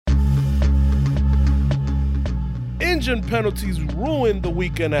Engine penalties ruined the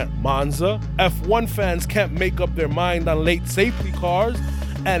weekend at Monza. F1 fans can't make up their mind on late safety cars.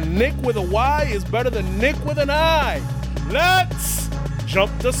 And Nick with a Y is better than Nick with an I. Let's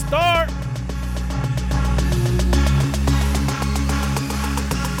jump the start.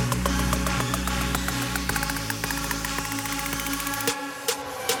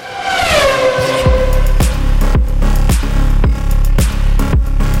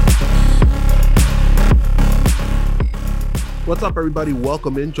 What's up, everybody?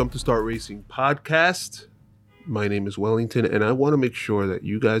 Welcome in Jump to Start Racing podcast. My name is Wellington, and I want to make sure that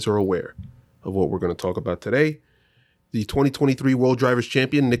you guys are aware of what we're going to talk about today. The 2023 World Drivers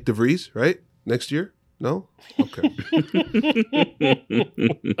Champion, Nick De Vries, right? Next year? No? Okay.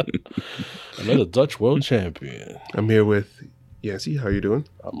 Another Dutch world champion. I'm here with Yancy. How you doing?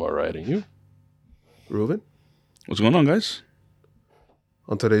 I'm all right, and you? Ruben? What's going on, guys?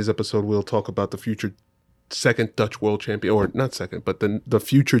 On today's episode, we'll talk about the future second Dutch world champion, or not second, but the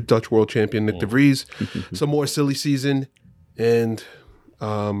future Dutch world champion, Nick De Vries. Some more silly season. And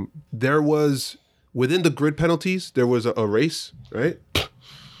there was, within the grid penalties, there was a race, right?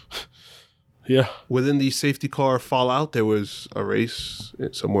 Yeah. Within the safety car fallout, there was a race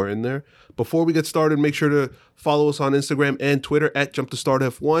somewhere in there. Before we get started, make sure to follow us on Instagram and Twitter at Jump to Start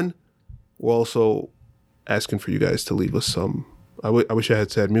F1. We're also asking for you guys to leave us some, I wish I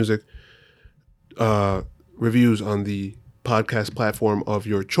had sad music, reviews on the podcast platform of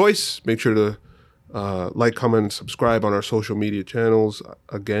your choice. Make sure to like, comment, and subscribe on our social media channels.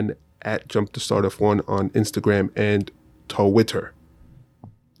 Again, at Jump to Start F1 on Instagram and Twitter.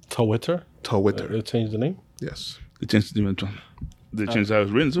 Twitter? Twitter. They changed the name? Yes. They changed the name. They changed how it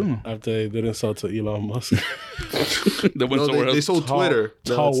was written too. After they didn't sell to Elon Musk. They went somewhere They else. sold Twitter.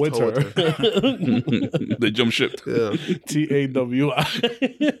 Twitter. They jumped ship. Yeah. TAWI.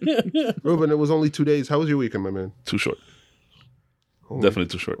 Ruben, it was only 2 days. How was your weekend, my man? Too short. Definitely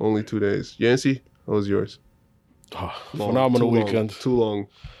too short. Only 2 days. Yancy, how was yours? Phenomenal Too long. weekend. Too long.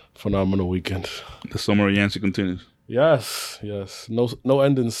 Phenomenal weekend. The summer of Yancy continues. Yes. No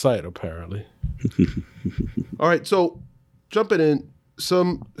end in sight, apparently. All right, so jumping in,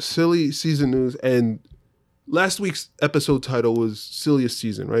 some silly season news, and last week's episode title was Silliest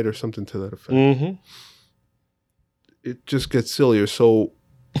Season, right? Or something to that effect. Mm-hmm. It just gets sillier. So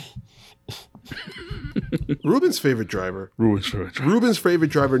Ruben's favorite driver,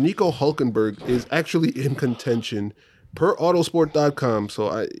 Nico Hulkenberg, is actually in contention per Autosport.com.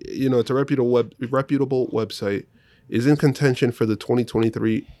 So it's a reputable website, is in contention for the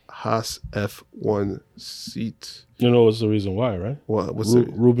 2023 Haas F1 seat. You know what's the reason why, right? What's the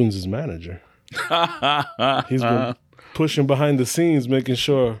Ruben's his manager. He's been pushing behind the scenes, making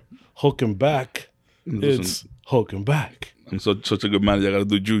sure Hulkenback it's Hulkenback. I'm such a good manager. I got to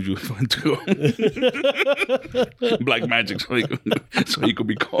do juju for him to go. Black magic so he could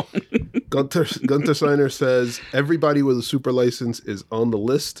be calm. Gunther Steiner says everybody with a super license is on the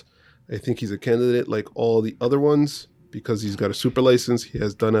list. I think he's a candidate like all the other ones because he's got a super license. He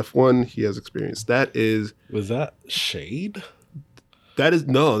has done F1. He has experience. Was that shade?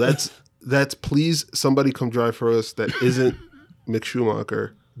 That's please somebody come drive for us that isn't Mick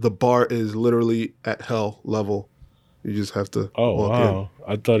Schumacher. The bar is literally at hell level. You just have to walk in.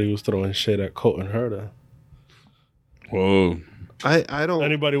 I thought he was throwing shade at Colton Herta. Whoa. I don't.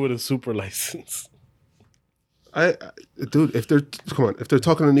 Anybody with a super license. Dude, if they're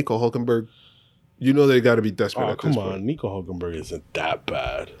talking to Nico Hulkenberg, you know they got to be desperate. Oh, at come this on. point. Nico Hulkenberg isn't that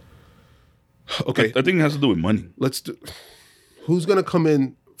bad. Okay, I think it has to do with money. Who's gonna come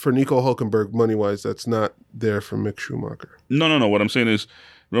in for Nico Hulkenberg money wise? That's not there for Mick Schumacher. No. What I'm saying is,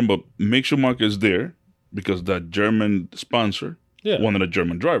 remember, Mick Schumacher is there because that German sponsor wanted a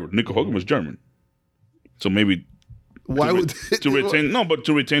German driver. Nico Hulkenberg was German, so maybe. Why would to retain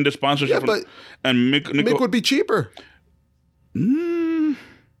the sponsorship? Yeah, but and Mick would be cheaper. I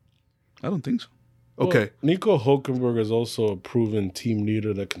don't think so. Okay. Well, Nico Hulkenberg is also a proven team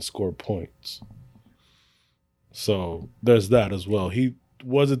leader that can score points. So there's that as well. He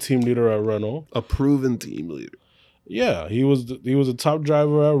was a team leader at Renault. A proven team leader. Yeah, he was a top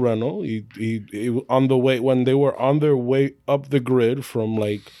driver at Renault. He on the way when they were on their way up the grid from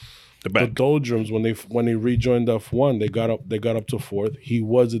like the doldrums when he rejoined F1, they got up to fourth. He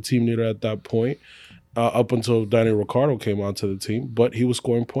was a team leader at that point. Up until Danny Ricciardo came onto the team, but he was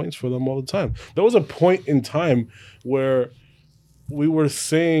scoring points for them all the time. There was a point in time where we were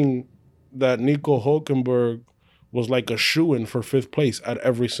saying that Nico Hulkenberg was like a shoo-in for fifth place at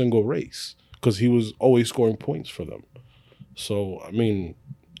every single race because he was always scoring points for them. So, I mean,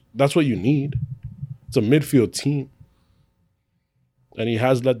 that's what you need. It's a midfield team. and he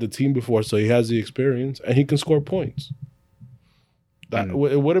has led the team before, so he has the experience, and he can score points. It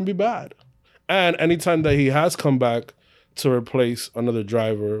wouldn't be bad. And anytime that he has come back to replace another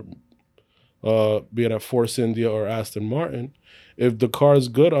driver, be it at Force India or Aston Martin, if the car is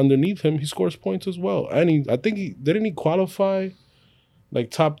good underneath him, he scores points as well. And I think didn't he qualify like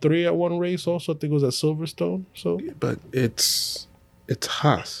top 3 at one race also? I think it was at Silverstone. So, but it's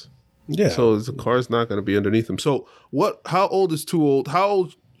Haas. Yeah. So the car's not going to be underneath him. So how old is too old? How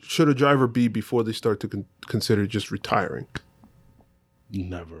old should a driver be before they start to consider just retiring?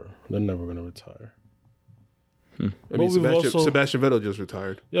 Never. They're never going to retire. I mean, Sebastian Vettel just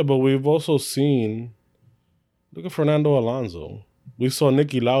retired. Yeah, but we've also seen, look at Fernando Alonso. We saw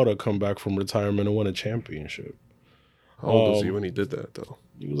Niki Lauda come back from retirement and win a championship. How old was he when he did that, though?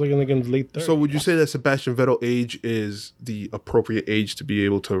 He was like in his late 30s. So would you say that Sebastian Vettel age is the appropriate age to be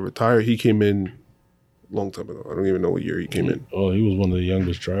able to retire? He came in a long time ago. I don't even know what year he came in. Oh, he was one of the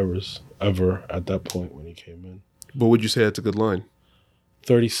youngest drivers ever at that point when he came in. But would you say that's a good line?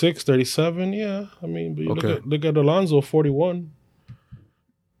 36, 37, yeah. I mean, but look at Alonso, 41.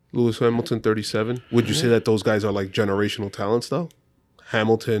 Lewis Hamilton, 37. Would you say that those guys are like generational talents, though?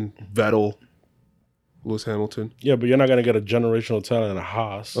 Hamilton, Vettel, Lewis Hamilton. Yeah, but you're not going to get a generational talent in a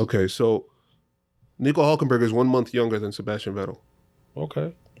Haas. Okay, so Nico Hülkenberg is 1 month younger than Sebastian Vettel.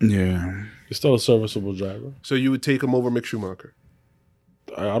 Okay. Yeah. He's still a serviceable driver. So you would take him over Mick Schumacher?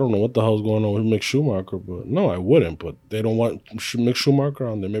 I don't know what the hell's going on with Mick Schumacher, but no, I wouldn't. But they don't want Mick Schumacher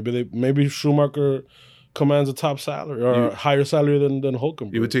on there. Maybe Schumacher commands a top salary or a higher salary than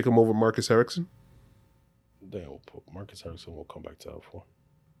Hülkenberg. You would take him over Marcus Ericsson? Marcus Ericsson will come back to F1.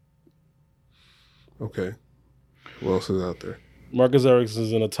 Okay. Who else is out there? Marcus Ericsson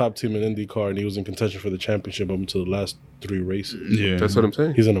is in a top team in IndyCar, and he was in contention for the championship up until the last 3 races. Yeah, that's what I'm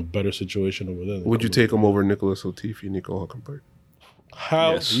saying. He's in a better situation over there. Would you take him over Nicholas Latifi, Nico Hülkenberg?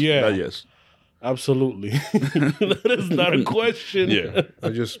 How? Yes. Yeah. Yes. Absolutely. That is not a question. Yeah.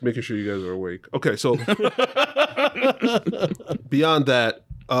 I'm just making sure you guys are awake. Okay, so beyond that,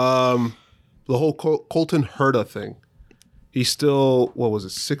 the whole Colton Herta thing. He's still,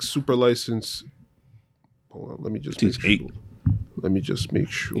 6 super license? Hold on, let me just make sure. 8. Let me just make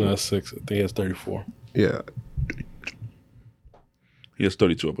sure. No, 6. I think he has 34. Yeah. He has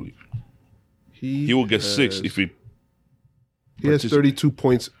 32, I believe. He will get 6 if he... He has 32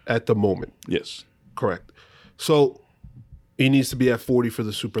 points at the moment. Yes. Correct. So he needs to be at 40 for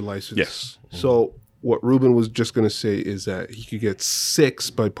the super license. Yes. So what Ruben was just going to say is that he could get 6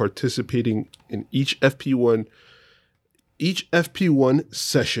 by participating in each FP1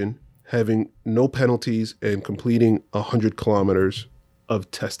 session, having no penalties and completing 100 kilometers of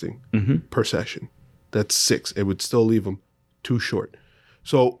testing per session. That's 6. It would still leave him too short.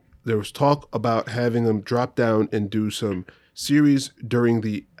 So there was talk about having him drop down and do some series during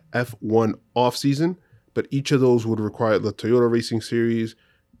the F1 off season, but each of those would require the Toyota Racing Series,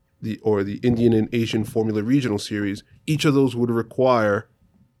 the Indian and Asian Formula Regional Series. Each of those would require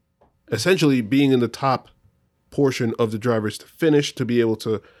essentially being in the top portion of the drivers to finish to be able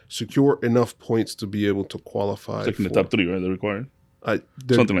to secure enough points to be able to qualify. Like in the top 3, right? They're required.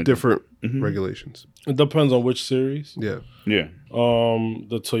 Something like different regulations. It depends on which series. Yeah. Yeah.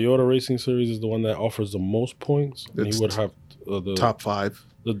 The Toyota Racing Series is the one that offers the most points. And he would have the top 5.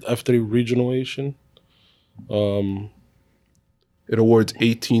 The F3 Regional Asian. It awards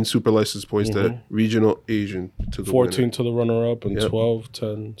 18 super license points to Regional Asian to the 14 winner. to the runner-up and 12,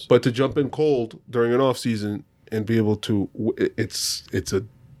 10. But to jump in cold during an off season and be able to, it's a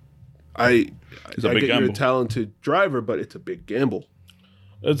big gamble. You're a talented driver, but it's a big gamble.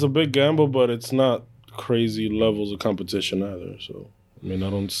 It's a big gamble, but it's not crazy levels of competition either. So, I mean, I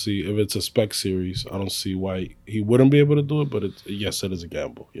don't see, if it's a spec series, I don't see why he wouldn't be able to do it, but yes, it is a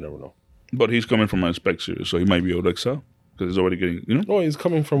gamble. You never know. But he's coming from a spec series, so he might be able to excel because he's already getting, Oh, he's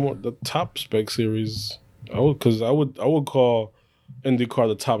coming from the top spec series. I would call IndyCar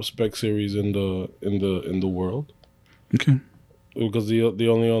the top spec series in the world. Okay. Because the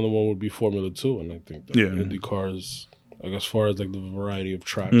only other one would be Formula 2, and I think that IndyCar is, like, as far as like the variety of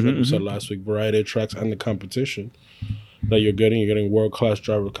tracks, like we said last week, variety of tracks and the competition that you're getting world-class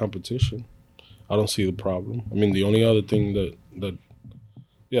driver competition. I don't see the problem. I mean, the only other thing that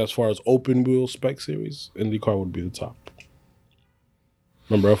as far as open wheel spec series, IndyCar would be the top.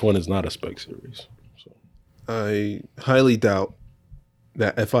 Remember, F1 is not a spec series. So I highly doubt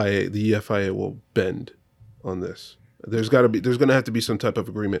that the FIA will bend on this. There's going to have to be some type of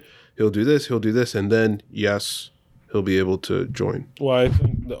agreement. He'll do this, and then yes, he'll be able to join. Well, I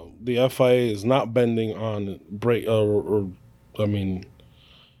think the FIA is not bending on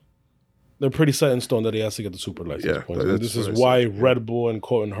they're pretty set in stone that he has to get the super license points. And this is why Red Bull and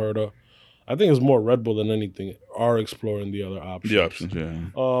Colton Herta, I think it's more Red Bull than anything, are exploring the other options. The options, yeah.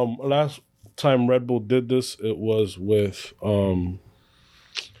 Last time Red Bull did this, it was with oh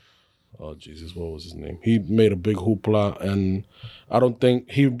Jesus, what was his name? He made a big hoopla, and I don't think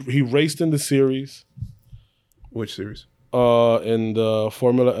he raced in the series. Which series? In the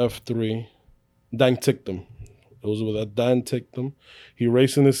Formula F3, Dan Ticktum. It was with Dan Ticktum. He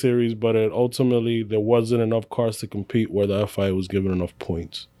raced in the series, but ultimately there wasn't enough cars to compete where the FIA was given enough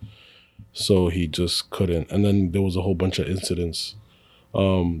points. So he just couldn't. And then there was a whole bunch of incidents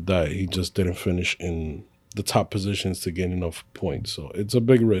that he just didn't finish in the top positions to gain enough points. So it's a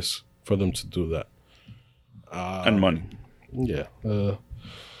big risk for them to do that. And money. Yeah.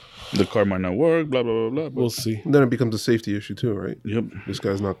 The car might not work, blah, blah, blah, blah. We'll see. And then it becomes a safety issue too, right? Yep. This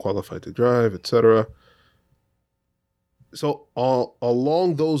guy's not qualified to drive, etc. So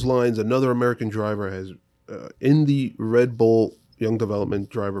along those lines, another American driver has, in the Red Bull Young Development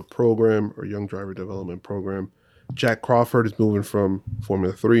Driver Program or Young Driver Development Program, Jack Crawford is moving from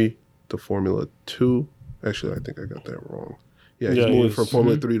Formula 3 to Formula 2. Actually, I think I got that wrong. Yeah, he's moving from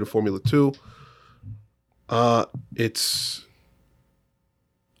Formula 3 to Formula 2. It's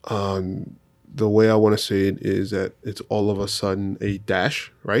the way I want to say it is that it's all of a sudden a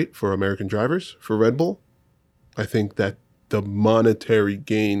dash, right, for American drivers, for Red Bull. I think that the monetary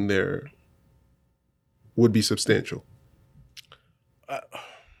gain there would be substantial.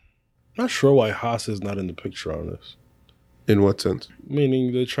 Not sure why Haas is not in the picture on this. In what sense?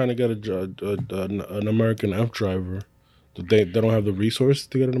 Meaning they're trying to get an American F driver. They don't have the resources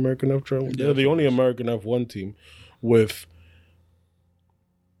to get an American F driver. They're the only American F1 team with,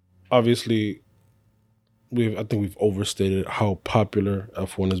 obviously, I think we've overstated how popular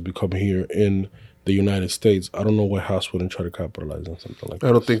F1 has become here in the United States. I don't know why Haas wouldn't try to capitalize on something like that.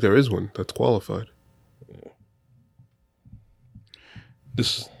 I don't think there is one that's qualified. Yeah.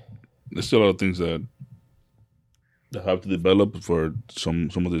 There's still a lot of things that have to develop for some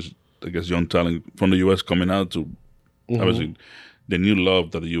of this, I guess, young talent from the U.S. coming out to, obviously, the new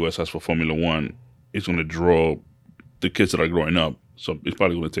love that the U.S. has for Formula One is going to draw the kids that are growing up. So it's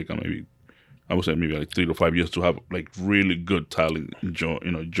probably going to take them maybe like 3 to 5 years to have like really good talent, join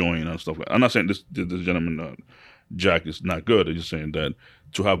and stuff like that. I'm not saying this gentleman, Jack, is not good. I'm just saying that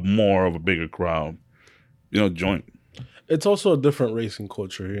to have more of a bigger crowd, join. It's also a different racing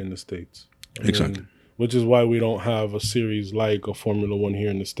culture here in the States. Exactly. Which is why we don't have a series like a Formula One here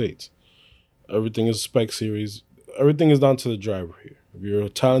in the States. Everything is a spec series. Everything is down to the driver here. If you're a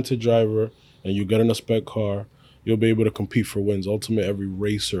talented driver and you get in a spec car, you'll be able to compete for wins. Ultimately, every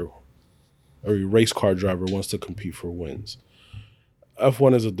race car driver wants to compete for wins.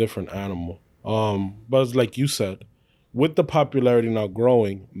 F1 is a different animal. But it's like you said, with the popularity now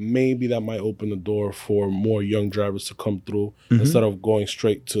growing, maybe that might open the door for more young drivers to come through instead of going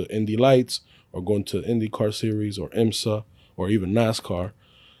straight to Indy Lights or going to IndyCar Series or IMSA or even NASCAR.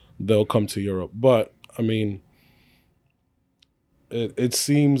 They'll come to Europe. But, I mean, it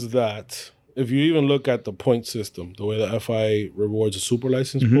seems that if you even look at the point system, the way the FIA rewards the super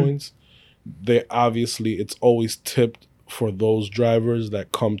license points, it's always tipped for those drivers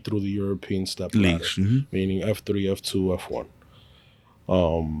that come through the European step ladder, meaning F3, F2,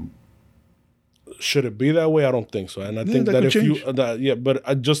 F1. Should it be that way? I don't think so. And I think that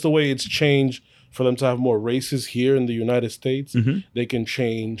but just the way it's changed for them to have more races here in the United States, they can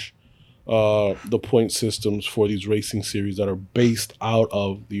change the point systems for these racing series that are based out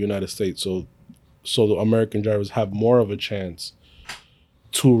of the United States. So the American drivers have more of a chance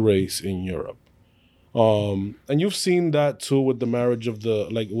to race in Europe. And you've seen that too with the marriage of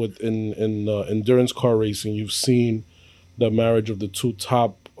in endurance car racing, you've seen the marriage of the two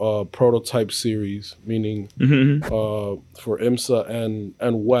top prototype series, meaning for IMSA and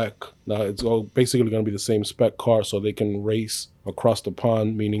WEC. Now it's all basically going to be the same spec car, so they can race across the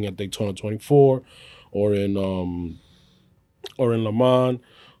pond, meaning at Daytona 24 or in Le Mans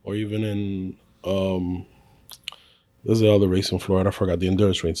or even in there's the other race in Florida. I forgot the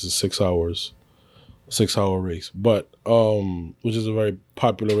endurance race. It's 6 hours. 6-hour race, but which is a very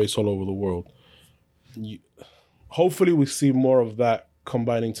popular race all over the world. Hopefully we see more of that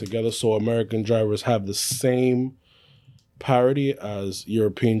combining together so American drivers have the same parity as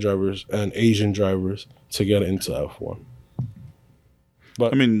European drivers and Asian drivers to get into F1.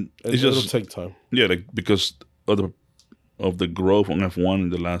 But I mean, it'll take time. Yeah, because of the growth on F1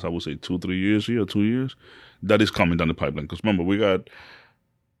 in the last, I would say, 2 years, that is coming down the pipeline. Because remember, we got,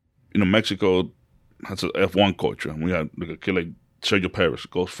 Mexico has an F1 culture. We got a kid like Sergio Perez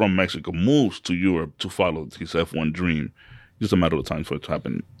goes from Mexico, moves to Europe to follow his F1 dream. Just a matter of time for it to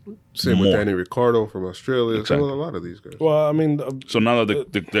happen Same with Danny Ricciardo from Australia. Exactly. So a lot of these guys. Well, I mean, So now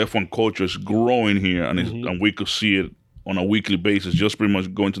that the F1 culture is growing here, and we could see it on a weekly basis, just pretty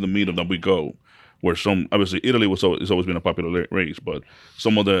much going to the meetup that we go, where obviously Italy it's always been a popular race, but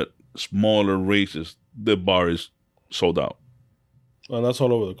some of the smaller races, the bar is sold out. and that's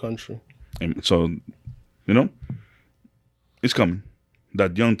all over the country. And so, it's coming.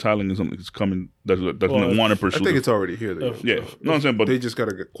 That young talent is coming. That's going to want to pursue. I think it's already here. No, I'm saying, but they just got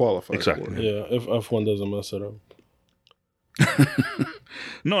to get qualified. Exactly. For it. Yeah, if F1 doesn't mess it up.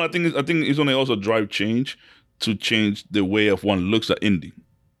 No, I think it's going to also drive change to change the way F1 looks at Indy.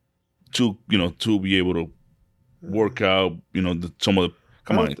 To be able to work out, some of the.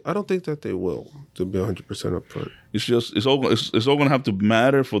 I don't think that they will, to be 100% upfront. It's all going to have to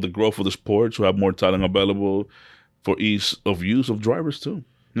matter for the growth of the sport to have more talent available for ease of use of drivers too.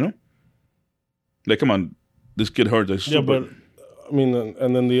 Like, come on, this kid hurt. Yeah, but I mean,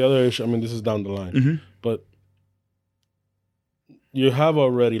 and then the other issue. I mean, this is down the line, but you have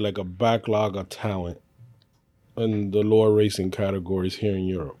already like a backlog of talent in the lower racing categories here in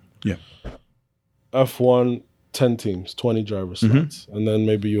Europe. Yeah, F1. 10 teams, 20 driver slots, and then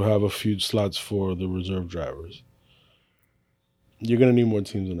maybe you have a few slots for the reserve drivers. You're going to need more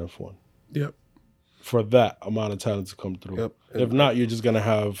teams in F1. Yep. For that amount of talent to come through. Yep. If not, you're just going to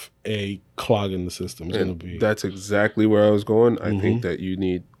have a clog in the system. It's going to be. That's exactly where I was going. I think that you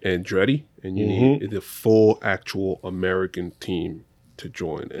need Andretti and you need the full actual American team to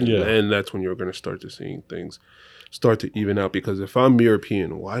join. And that's when you're going to start to seeing things start to even out, because if I'm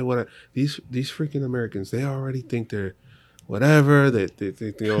European, why would I? These freaking Americans, they already think they're whatever. They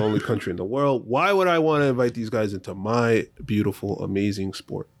think they're the only country in the world. Why would I want to invite these guys into my beautiful, amazing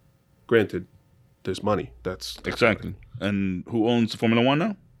sport? Granted, there's money. That's exactly. And who owns Formula One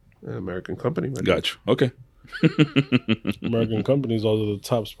now? An American company. Gotcha. Okay. American companies are the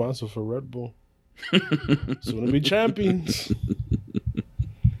top sponsor for Red Bull. Soon to be champions.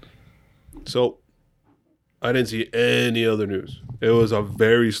 So, I didn't see any other news. It was a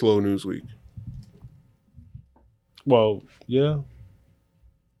very slow news week. Well, yeah.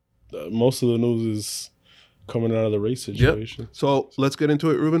 Most of the news is coming out of the race situation. Yep. So let's get into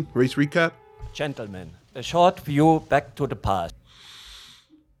it, Ruben. Race recap. Gentlemen, a short view back to the past.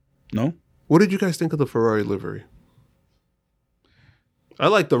 No? What did you guys think of the Ferrari livery? I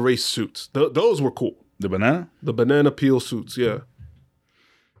like the race suits. Those were cool. The banana? The banana peel suits, yeah.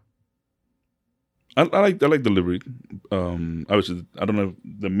 I like the livery. Obviously, I don't know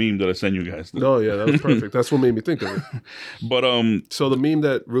the meme that I sent you guys. No, yeah, that was perfect. That's what made me think of it. But so the meme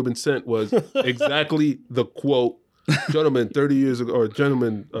that Ruben sent was exactly the quote, "Gentlemen, 30 years ago," or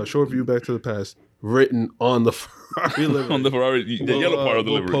 "Gentlemen, short view back to the past," written on the Ferrari livery. On the Ferrari, the yellow part of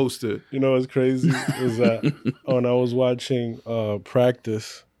the livery. We'll post it. You know what's crazy is that when I was watching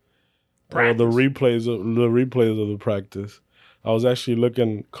practice, the replays of the practice, I was actually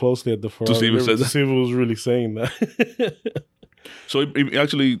looking closely at the Ferrari to see if it was really saying that. So it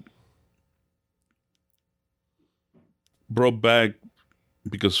actually brought back,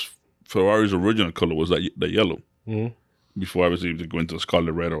 because Ferrari's original color was that yellow. Mm-hmm. Before obviously they go into the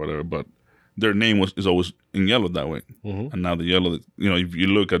scarlet red or whatever, but their name is always in yellow that way. Mm-hmm. And now the yellow, if you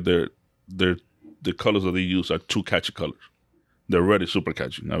look at the colors that they use are two catchy colors. The red is super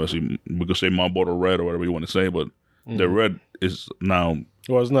catchy. Obviously, we could say Marlboro red or whatever you want to say, but the red is now.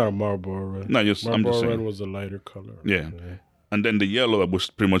 Well, it's not a Marlboro red. No, I'm just saying. Red was a lighter color. Yeah. And then the yellow was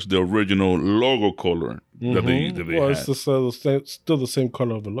pretty much the original logo color that they had. Well, it's still the same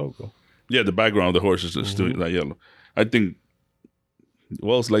color of the logo. Yeah, the background of the horse is still that yellow. I think.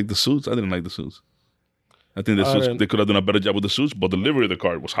 Well, it's like the suits. I didn't like the suits. I think the suits, they could have done a better job with the suits, but the livery of the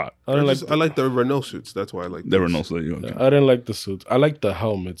car was hot. I like the Renault suits. That's why I like. The Renault suits. Okay. I didn't like the suits. I like the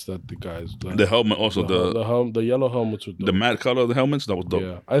helmets that the guys. The helmet also the yellow helmets were dope. The matte color of the helmets, that was dope.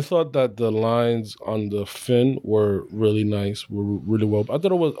 Yeah, I thought that the lines on the fin were really nice. Were really well. I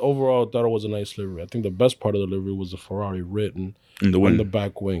thought it was a nice livery. I think the best part of the livery was the Ferrari written on the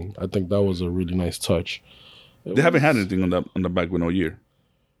back wing. I think that was a really nice touch. They haven't had anything on the back wing all year.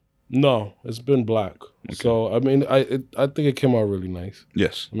 No, it's been black. Okay. So I mean, I think it came out really nice.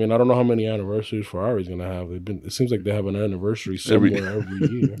 Yes. I mean, I don't know how many anniversaries Ferrari's gonna have. It seems like they have an anniversary somewhere every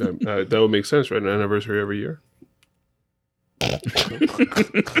year. That would make sense, right? An anniversary every year. Am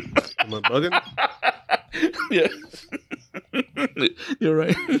I bugging? Yes. You're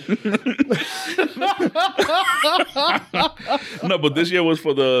right. No, but this year was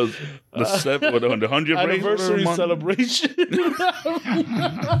for the 100th anniversary celebration.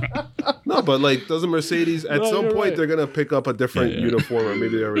 No, but doesn't Mercedes at some point they're gonna pick up a different uniform, or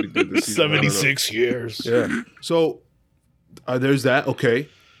maybe they already did this season. 76 years. Yeah. So there's that. Okay.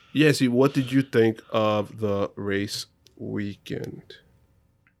 Yes, what did you think of the race weekend?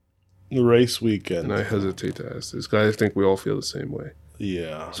 The race weekend. And I hesitate to ask this because I think we all feel the same way.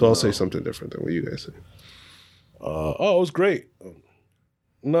 Yeah. So I'll say something different than what you guys say. It was great.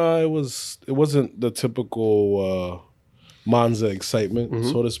 No, it wasn't the typical Monza excitement,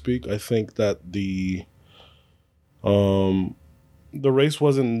 so to speak. I think that the race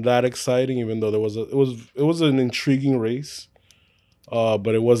wasn't that exciting, even though it was an intriguing race,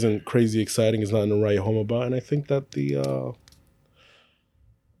 but it wasn't crazy exciting. It's nothing to write home about. And I think that the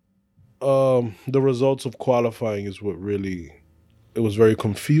results of qualifying is what really. It was very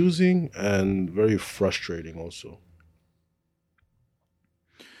confusing and very frustrating also.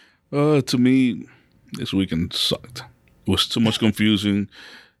 To me, this weekend sucked. It was too much confusing,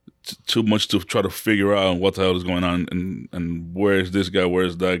 too much to try to figure out what the hell is going on and where is this guy, where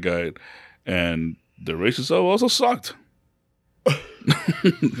is that guy. And the race itself also sucked.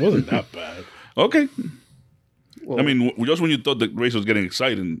 It wasn't that bad. Okay. Well, I mean, just when you thought the race was getting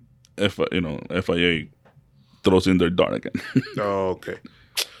exciting, FIA throws in their dart again. Oh, okay.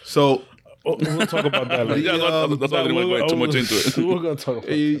 So we'll talk about that later. Yeah, that's why I didn't go too much into it. We're going to talk about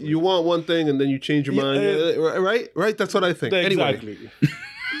you want one thing and then you change your mind. Right? That's what I think. Exactly.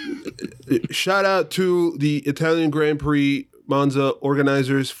 Anyway, shout out to the Italian Grand Prix Monza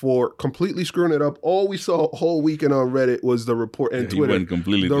organizers for completely screwing it up. All we saw whole weekend on Reddit was the report and Twitter. Went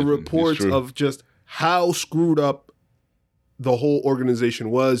completely the different. reports of just how screwed up the whole organization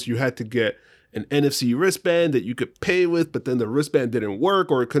was. You had to get an NFC wristband that you could pay with, but then the wristband didn't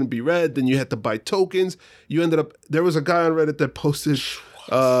work or it couldn't be read. Then you had to buy tokens. There was a guy on Reddit that posted,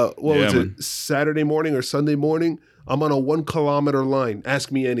 was it, Saturday morning or Sunday morning? I'm on a 1 kilometer line.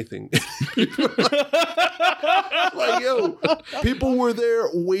 Ask me anything. Like, yo, people were there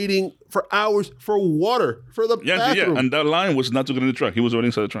waiting for hours for water, for the bathroom. Yeah, and that line was not to get in the track. He was already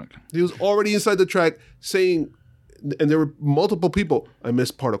inside the track. He was already inside the track saying, and there were multiple people. I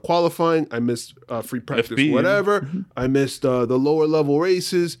missed part of qualifying. I missed free practice, FP, whatever. I missed the lower level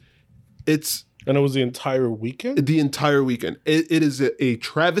races. And it was the entire weekend? The entire weekend. It is a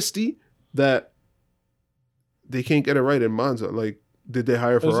travesty that they can't get it right in Monza. Like, did they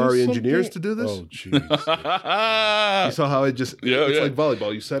hire Ferrari engineers to do this? Oh, jeez. You saw how it's like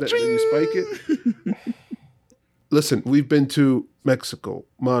volleyball. You set it and then you spike it. Listen, we've been to Mexico,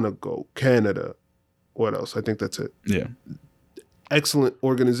 Monaco, Canada. What else? I think that's it. Yeah. Excellent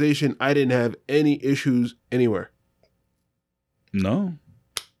organization. I didn't have any issues anywhere. No.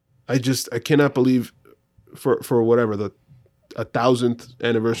 I cannot believe for whatever, the 1,000th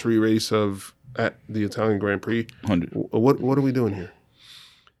anniversary race at the Italian Grand Prix. 100. What are we doing here?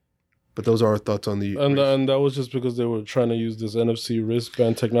 But those are our thoughts on the and that was just because they were trying to use this NFC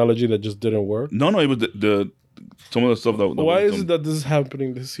wristband technology that just didn't work. No, it was some of the stuff that. Why is it that this is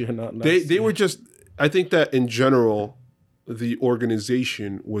happening this year, not last year? They were just. I think that in general, the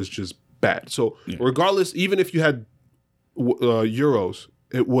organization was just bad. So regardless, even if you had Euros,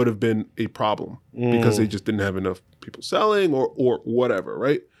 it would have been a problem because they just didn't have enough people selling or whatever,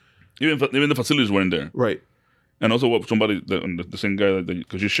 right? Even the facilities weren't there, right? And also, what somebody, the same guy that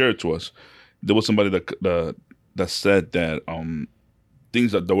because you shared it to us, there was somebody that said that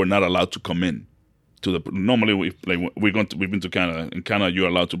things that were not allowed to come in to the. Normally, we've been to Canada. In Canada, you're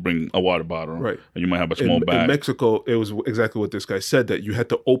allowed to bring a water bottle, right? And you might have a small bag. In Mexico, it was exactly what this guy said, that you had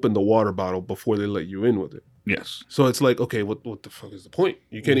to open the water bottle before they let you in with it. Yes. So it's like, okay, what the fuck is the point?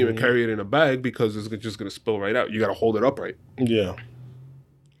 You can't even carry it in a bag because it's just going to spill right out. You got to hold it upright. Yeah.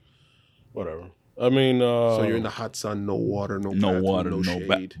 Whatever. I mean, so you're in the hot sun, no water, no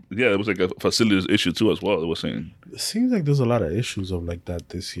shade. Yeah, it was like a facilities issue too as well. It was saying. It seems like there's a lot of issues of like that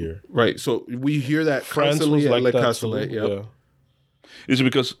this year. Right. So we hear that France constantly was at like Le that Castellet. too. Yeah. Is it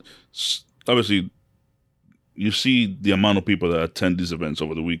because obviously you see the amount of people that attend these events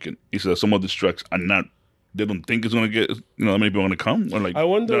over the weekend? Is that some of these tracks are not? They don't think it's gonna get that many people gonna come. Or like I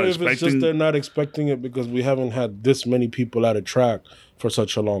wonder if it's just they're not expecting it because we haven't had this many people at a track for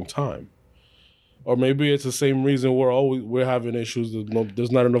such a long time. Or maybe it's the same reason we're having issues.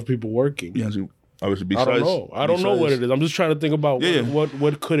 There's not enough people working. Yeah, obviously. Besides, I don't know what it is. I'm just trying to think about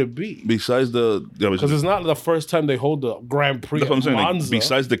what could it be. Besides because it's not the first time they hold the Grand Prix. That's what I'm saying. Monza. Like,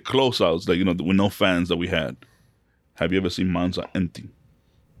 besides the closeouts, with no fans that we had, have you ever seen Monza empty?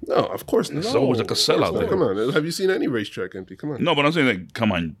 No, of course not. It's always like a sellout there. Come on, have you seen any racetrack empty? Come on. No, but I'm saying like,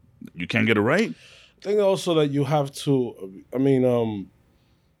 come on, you can't get it right. I think also that you have to. I mean,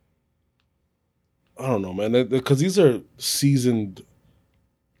 I don't know, man, because these are seasoned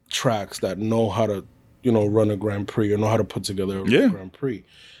tracks that know how to, run a Grand Prix or know how to put together a Grand Prix.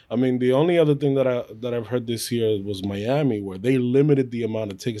 I mean, the only other thing that I've heard this year was Miami, where they limited the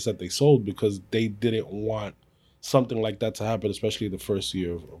amount of tickets that they sold because they didn't want something like that to happen, especially the first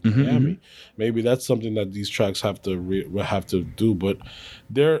year of Miami. Maybe that's something that these tracks have to do. But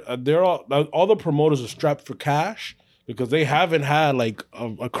they're all the promoters are strapped for cash because they haven't had like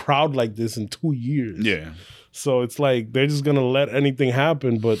a crowd like this in 2 years. Yeah. So it's like they're just gonna let anything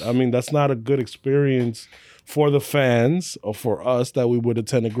happen. But I mean, that's not a good experience for the fans or for us that we would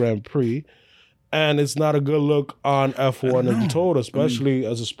attend a Grand Prix. And it's not a good look on F1 in total, especially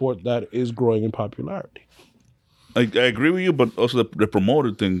as a sport that is growing in popularity. I agree with you, but also the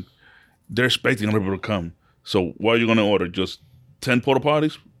promoter thing, they're expecting other people to come. So why are you going to order just 10 porta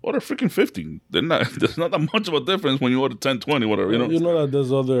potties? Order freaking 50. There's not that much of a difference when you order 10, 20, whatever. You know that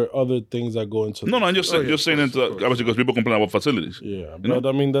there's other things that go into. No, I'm just saying. Obviously, because people complain about facilities. Yeah, but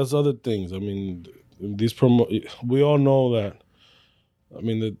I mean, there's other things. I mean, we all know that. I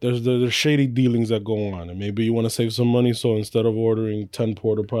mean, there's shady dealings that go on, and maybe you want to save some money, so instead of ordering 10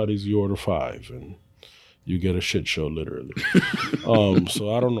 porta potties, you order 5, and you get a shit show, literally.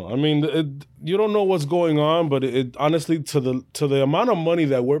 So I don't know. I mean, you don't know what's going on, but it honestly, to the amount of money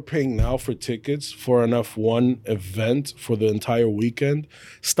that we're paying now for tickets for an F1 event for the entire weekend,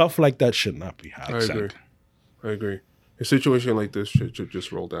 stuff like that should not be happening. I agree. A situation like this should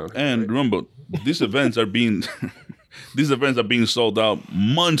just roll down. And remember, these events are being sold out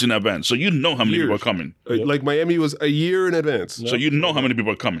months in advance, so you know how many people are coming. Like Miami was a year in advance, so you know how many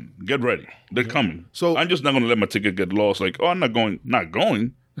people are coming. Get ready, they're coming. So I'm just not going to let my ticket get lost. Like, oh, I'm not going.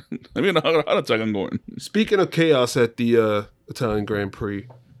 I mean, a heart attack. I'm going. Speaking of chaos at the Italian Grand Prix,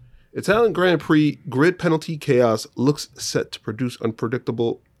 grid penalty chaos looks set to produce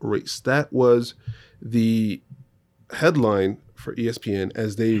unpredictable race. That was the headline for ESPN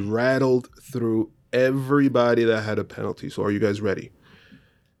as they rattled through everybody that had a penalty. So are you guys ready?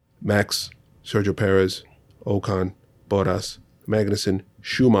 Max, Sergio Perez, Ocon, Bottas, Magnussen,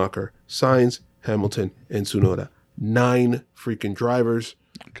 Schumacher, Sainz, Hamilton, and Tsunoda. 9 freaking drivers.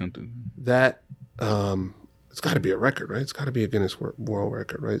 That it's got to be a record, right? It's got to be a Guinness World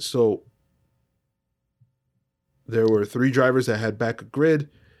Record, right? So there were 3 drivers that had back a grid.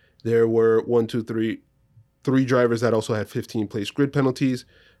 There were 3 drivers that also had 15-place grid penalties.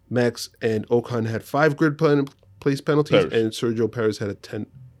 Max and Ocon had 5 grid place penalties, and Sergio Perez had a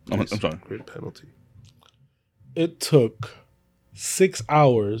 10-place grid penalty. It took 6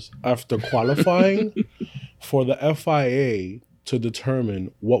 hours after qualifying for the FIA to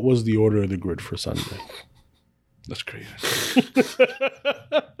determine what was the order of the grid for Sunday. That's crazy.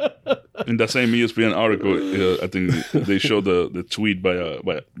 In that same ESPN article, I think they showed the tweet by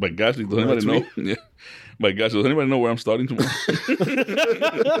Gasly. Does anybody know? Yeah. By Gasly, does anybody know where I'm starting tomorrow?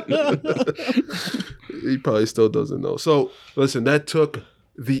 He probably still doesn't know. So listen, that took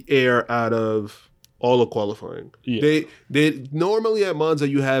the air out of all of qualifying. Yeah. They normally at Monza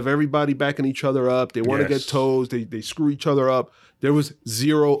you have everybody backing each other up. They want to get toes. They screw each other up. There was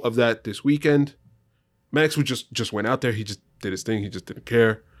 0 of that this weekend. Max just went out there. He just did his thing. He just didn't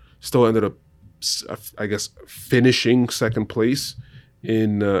care. Still ended up, I guess, finishing second place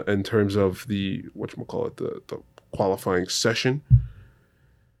in terms of the the qualifying session.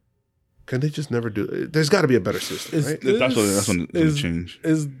 Can they just never do it? There's got to be a better system, right? That's when it's change.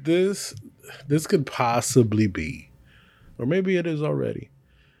 Is this could possibly be, or maybe it is already,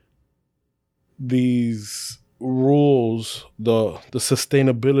 these rules, the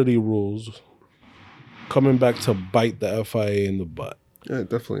sustainability rules, coming back to bite the FIA in the butt. Yeah, it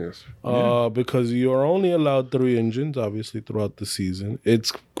definitely is. Because you're only allowed 3 engines, obviously, throughout the season.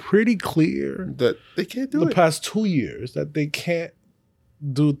 It's pretty clear that they can't do it. The past 2 years that they can't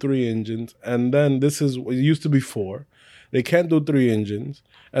do 3 engines. And then it used to be 4. They can't do 3 engines.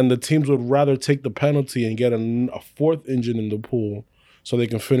 And the teams would rather take the penalty and get a 4th engine in the pool so they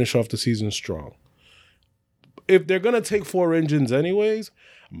can finish off the season strong. If they're going to take 4 engines anyways,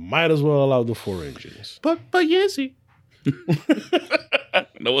 might as well allow the 4 engines. But Yancy.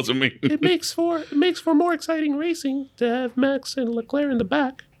 That wasn't me. It makes for more exciting racing to have Max and Leclerc in the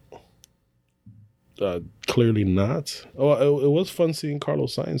back. Clearly not. Oh, it was fun seeing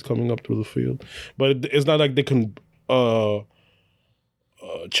Carlos Sainz coming up through the field, but it's not like they can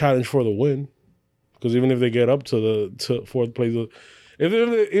challenge for the win, because even if they get up to 4th place,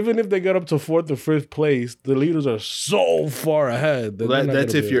 even if they get up to 4th or 5th place, the leaders are so far ahead.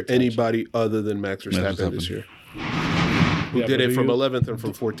 That's if you're anybody other than Max Verstappen this year. Who did it from 11th and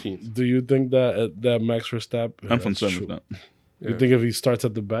from 14th. Do you think that Max Verstappen... I'm from 7th now. You think if he starts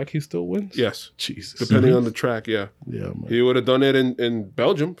at the back, he still wins? Yes. Jesus. Depending on the track, yeah. Yeah, man. He would have done it in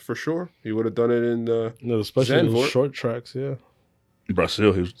Belgium, for sure. He would have done it in especially in short tracks, yeah.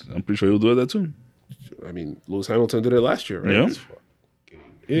 Brazil, I'm pretty sure he'll do that too. I mean, Lewis Hamilton did it last year, right?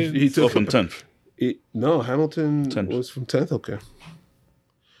 Yeah. He took from 10th. No, Hamilton 10th. was from 10th. Okay.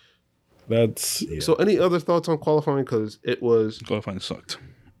 That's So, any other thoughts on qualifying? Because it was Qualifying sucked.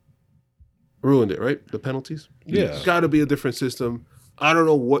 ruined it, right? The penalties. Yeah. It's got to be a different system. I don't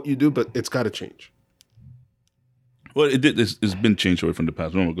know what you do, but it's got to change. Well, it did. It's been changed away from the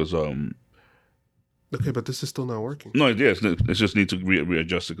past. Remember, because Okay, but this is still not working. no, yes, it's just need to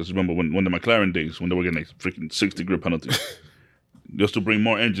readjust it. Because remember when the McLaren days, when they were getting like freaking 60 grid penalties, just to bring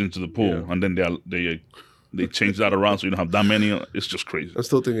more engines to the pool, and then they change that around so you don't have that many. It's just crazy. I'm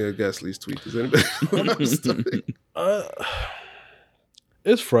still thinking of Gasly's tweet. Does anybody?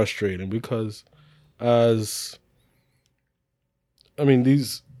 it's frustrating because there's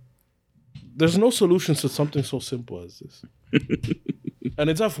no solutions to something so simple as this. And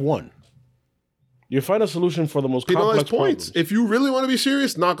it's F1. You find a solution for the most Penalize complex points. problems. If you really want to be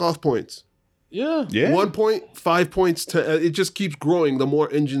serious, knock off points. Yeah. 1 point, 5 points. It just keeps growing the more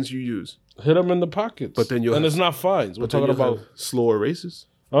engines you use. Hit them in the pockets. But then it's not fines. We're But then talking you'll about... have slower races.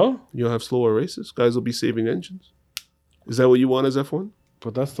 Huh? You'll have slower races. Guys will be saving engines. Is that what you want as F1?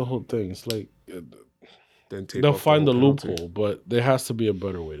 But that's the whole thing. It's like... Then take They'll off find the whole penalty. loophole, but there has to be a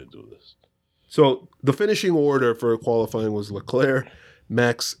better way to do this. So the finishing order for qualifying was Leclerc,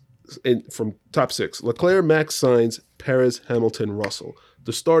 Max, from top 6. Leclerc, Max, Sainz, Perez, Hamilton, Russell.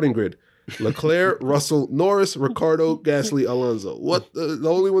 The starting grid: Leclerc, Russell, Norris, Ricardo, Gasly, Alonso. What the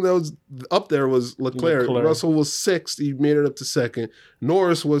only one that was up there was Leclerc. Russell was 6th. He made it up to 2nd.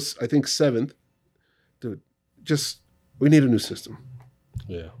 Norris was, I think, 7th. Dude, we need a new system.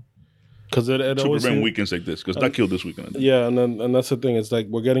 Yeah. Because it To always prevent seems- weekends like this, because that killed this weekend. Yeah, and that's the thing. It's like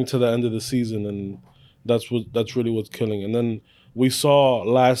we're getting to the end of the season, and that's really what's killing. And then we saw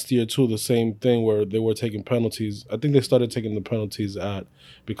last year too the same thing where they were taking penalties. I think they started taking the penalties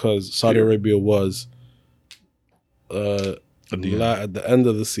because Saudi Arabia was at the end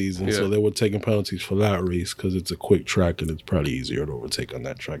of the season, so they were taking penalties for that race because it's a quick track and it's probably easier to overtake on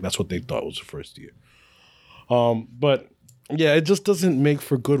that track. That's what they thought was the first year. But yeah, it just doesn't make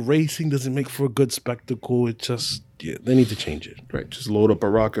for good racing. Doesn't make for a good spectacle. It just they need to change it. Right, just load up a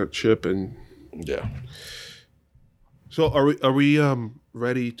rocket ship and Yeah. So are we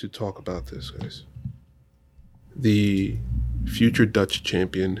ready to talk about this, guys? The future Dutch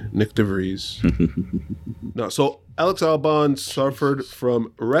champion, Nick de Vries. No, so Alex Albon suffered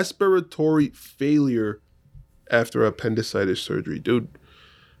from respiratory failure after appendicitis surgery. Dude,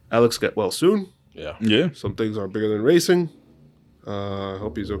 Alex, get well soon. Yeah. Yeah. Some things are bigger than racing. I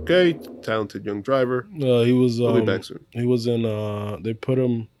hope he's okay. Talented young driver. He was. He'll be back soon. He was in. They put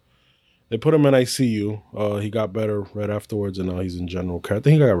him in ICU. He got better right afterwards, and now he's in general care. I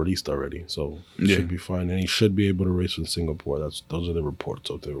think he got released already, so he should be fine, and he should be able to race in Singapore. Those are the reports.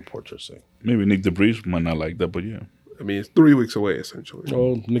 What the reports are saying. Maybe Nick de Vries might not like that, but yeah. I mean, it's 3 weeks away, essentially.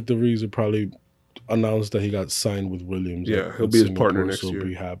 Oh, Nick de Vries would probably announce that he got signed with Williams. Yeah, he'll be his partner next year. He'll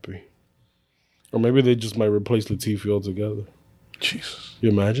be happy. Or maybe they just might replace Latifi altogether. Jesus. You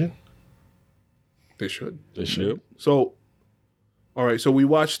imagine? They should. They should. Yep. So, all right. So we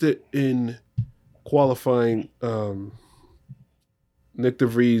watched it in qualifying. Nick de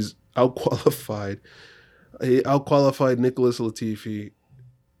Vries outqualified. He outqualified Nicholas Latifi.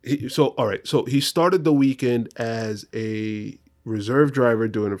 All right. So he started the weekend as a reserve driver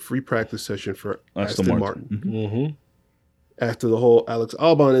doing a free practice session for Aston Martin. Mm-hmm. After the whole Alex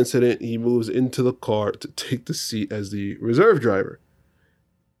Albon incident, he moves into the car to take the seat as the reserve driver.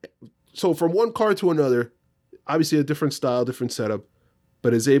 So from one car to another, obviously a different style, different setup,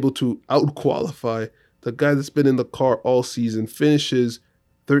 but is able to outqualify the guy that's been in the car all season, finishes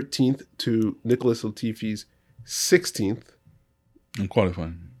 13th to Nicholas Latifi's 16th. I'm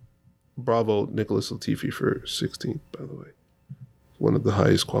qualifying. Bravo, Nicholas Latifi for 16th, by the way. One of the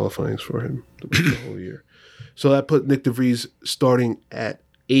highest qualifyings for him the whole year. So that put Nick de Vries starting at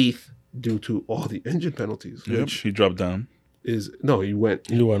 8th due to all the engine penalties. Yep. Which He dropped down. he went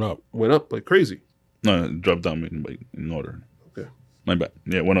up. Went up like crazy. No, dropped down in order. Okay. My bad.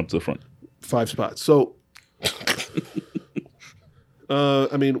 Yeah, went up to the front. 5 spots. So,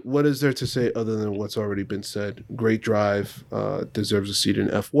 I mean, what is there to say other than what's already been said? Great drive, deserves a seat in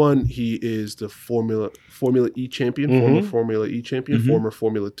F1. He is the Formula E champion, former Formula E champion, former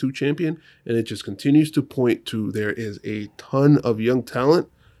Formula 2 champion, and it just continues to point to there is a ton of young talent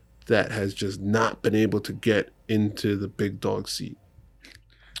that has just not been able to get into the big dog seat.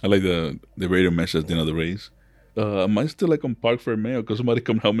 I like the radio message at the end of the race. Am I still like on Park for Mayo? Because somebody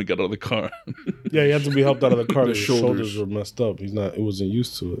come help me get out of the car. Yeah, he had to be helped out of the car. The His shoulders. shoulders were messed up. He wasn't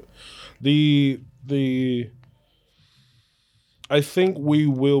used to it. I think we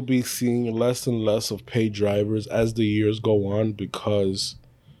will be seeing less and less of paid drivers as the years go on because,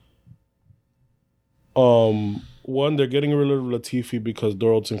 one, they're getting rid of Latifi because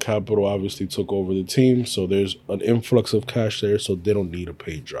Doralton Capital obviously took over the team, so there's an influx of cash there, so they don't need a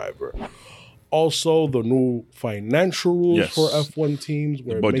paid driver. Also, the new financial rules for F1 teams,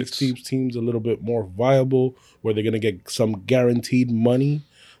 where it makes these teams a little bit more viable, where they're going to get some guaranteed money,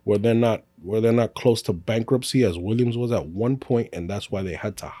 where they're not close to bankruptcy as Williams was at one point, and that's why they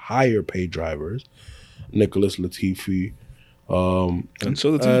had to hire paid drivers, Nicholas Latifi, and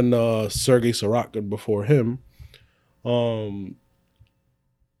Sergei Sorokin before him.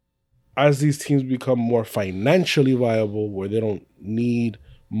 As these teams become more financially viable, where they don't need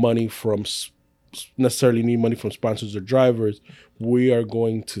money from sponsors or drivers, we are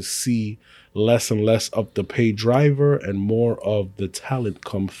going to see less and less of the paid driver and more of the talent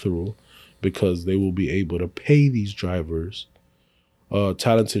come through, because they will be able to pay these drivers,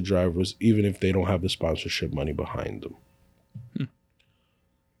 talented drivers, even if they don't have the sponsorship money behind them.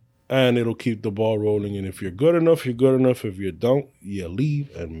 And it'll keep the ball rolling. And if you're good enough, you're good enough. If you don't, you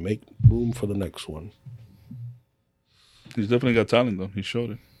leave and make room for the next one. He's definitely got talent, though. He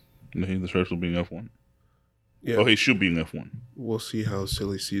showed it. He deserves to be in F1. Yeah. Oh, he should be in F1. We'll see how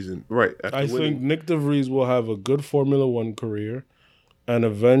silly season. Right. I think Nick DeVries will have a good Formula One career, and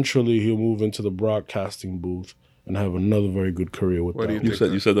eventually he'll move into the broadcasting booth and have another very good career with that.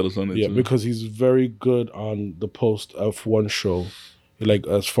 You said that on Sunday, yeah, too. Because he's very good on the post F1 show. Like,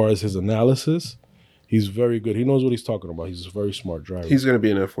 as far as his analysis, he's very good. He knows what he's talking about. He's a very smart driver. He's going to be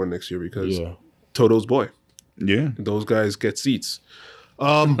in F1 next year because Toto's boy. Yeah. Those guys get seats.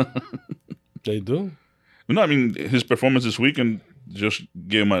 They do. No, I mean, his performance this weekend just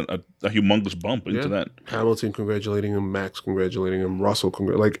gave him a humongous bump into that. Hamilton congratulating him, Max congratulating him, Russell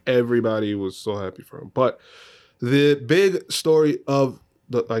like everybody was so happy for him. But the big story of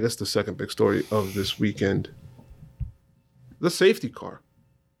the second big story of this weekend, the safety car.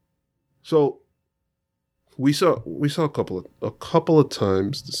 So we saw a couple of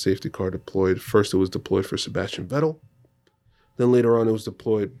times the safety car deployed. First, it was deployed for Sebastian Vettel. Then later on, it was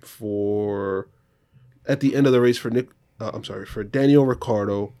deployed at the end of the race for Daniel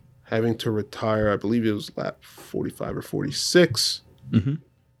Ricciardo, having to retire. I believe it was lap 45 or 46. Mm-hmm.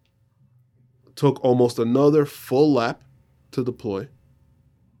 Took almost another full lap to deploy.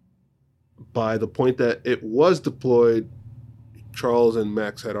 By the point that it was deployed, Charles and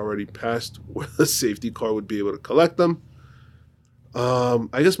Max had already passed where the safety car would be able to collect them.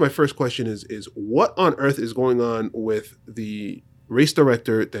 I guess my first question is what on earth is going on with the race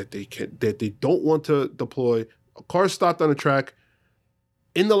director that they don't want to deploy? A car stopped on a track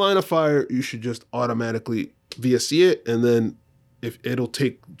in the line of fire, you should just automatically VSC it, and then if it'll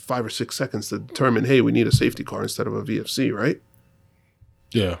take 5 or 6 seconds to determine, hey, we need a safety car instead of a VFC, right?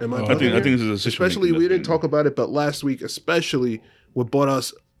 Yeah, I think this is a especially we didn't talk about it, but last week, especially what brought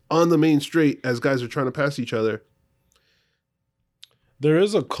us on the main straight as guys are trying to pass each other. There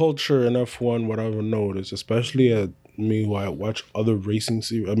is a culture in F1, what I've noticed, especially at me who I watch other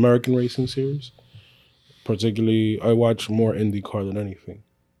American racing series. Particularly, I watch more IndyCar than anything.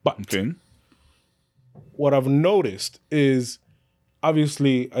 But what I've noticed is,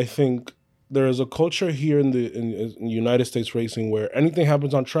 obviously, I think there is a culture here in the United States racing where anything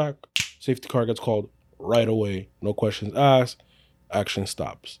happens on track, safety car gets called right away, no questions asked, action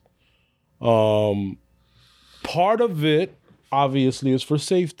stops. Part of it, obviously, is for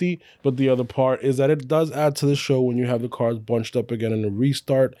safety, but the other part is that it does add to the show when you have the cars bunched up again in a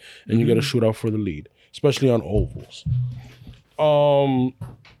restart and you get a shootout for the lead, especially on ovals.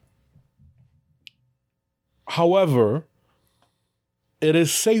 However, it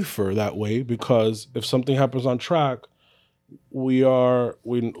is safer that way because if something happens on track, we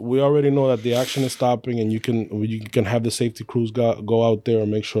already know that the action is stopping, and you can have the safety crews go out there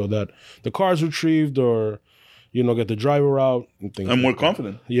and make sure that the car is retrieved, or get the driver out and things. I'm more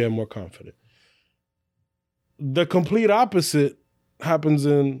confident. Yeah, more confident. The complete opposite happens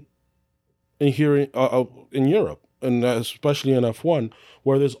in Europe, and especially in F1,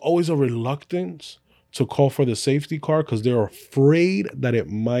 where there's always a reluctance to call for the safety car because they're afraid that it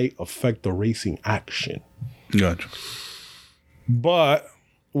might affect the racing action. Gotcha. But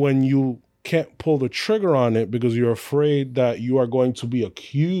when you can't pull the trigger on it because you're afraid that you are going to be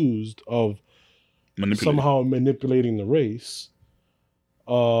accused of somehow manipulating the race,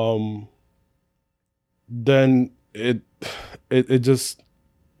 then it just,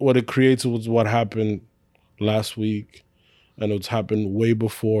 what it creates was what happened last week, and it's happened way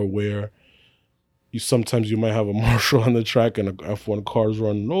before, where sometimes you might have a marshal on the track and a F1 car's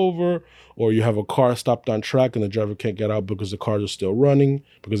running over, or you have a car stopped on track and the driver can't get out because the cars are still running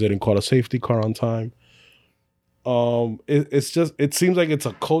because they didn't call a safety car on time. It seems like it's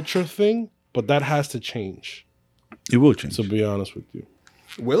a culture thing, but that has to change. It will change. To be honest with you.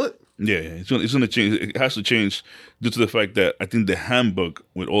 Will it? Yeah, it's gonna change. It has to change due to the fact that I think the handbook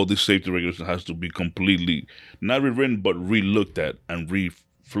with all these safety regulations has to be completely not rewritten but re-looked at and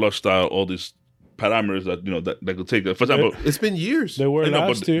flushed out all these parameters that could take. For example, it's been years. They were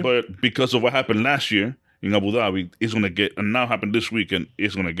last year, but because of what happened last year in Abu Dhabi, it's gonna get, and now happened this weekend,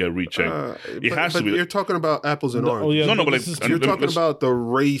 it's gonna get rechecked. It has to be. You're talking about apples and oranges. Yeah, but like, you're talking about the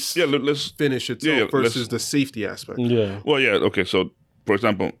race finish itself versus the safety aspect. Yeah. Well, yeah, okay. So, for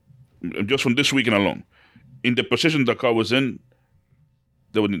example, just from this weekend alone, in the position the car was in,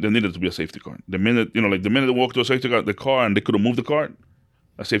 there needed to be a safety car. The minute they walked to a safety car, the car, and they couldn't move the car,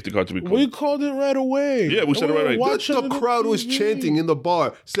 a safety car to be called. We called it right away. Yeah, we said it right away. The crowd was chanting in the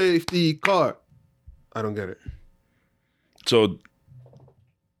bar, "Safety car." I don't get it. So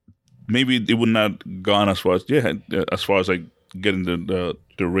maybe it would not gone as far as like getting the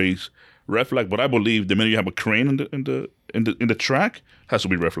race red flag. But I believe the minute you have a crane in the track, has to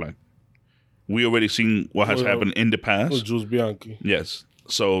be red flag. We already seen what has happened in the past. With Jules Bianchi. Yes.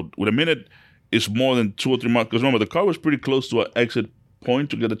 So with a minute, it's more than 2 or 3 miles. Because remember, the car was pretty close to an exit point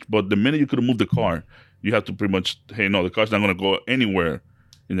to get it. But the minute you could have moved the car, you have to pretty much, hey, no, the car's not going to go anywhere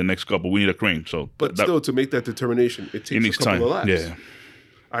in the next couple. We need a crane. So, but still, to make that determination, it takes a couple of laps. Yeah.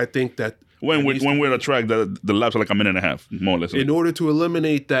 I think that when we're at a track, the laps are like a minute and a half, more or less. In order to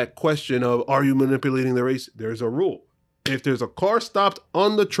eliminate that question of are you manipulating the race, there's a rule. If there's a car stopped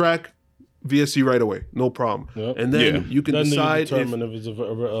on the track, VSC right away, no problem. Yep. And then you can decide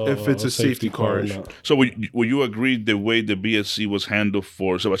if it's a safety car or not. So will you agree the way the BSC was handled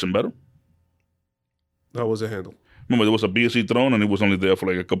for Sebastian Vettel? How was it handled? Remember, there was a BSC thrown and it was only there for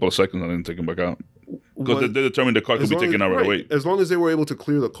like a couple of seconds and then taken back out. Because they determined the car could be taken out right away. As long as they were able to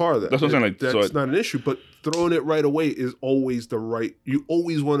clear the car, that's what I'm saying. That's not an issue. But throwing it right away is always the right. You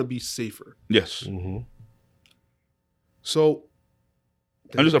always want to be safer. Yes. Mm-hmm. So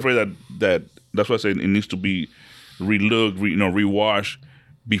I'm just afraid that that's why I say it needs to be relooked, rewashed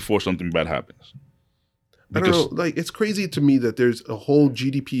before something bad happens. Because, I don't know. Like, it's crazy to me that there's a whole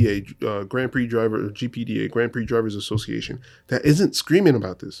GDPA, Grand Prix Driver, GPDA, Grand Prix Drivers Association, that isn't screaming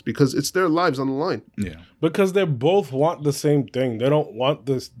about this because it's their lives on the line. Yeah. Because they both want the same thing. They don't want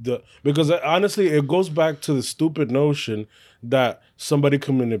this. Because honestly, it goes back to the stupid notion that somebody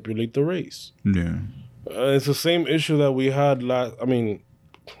can manipulate the race. Yeah. It's the same issue that we had last. I mean,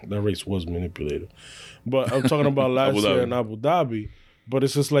 that race was manipulated, but I'm talking about last year in Abu Dhabi. But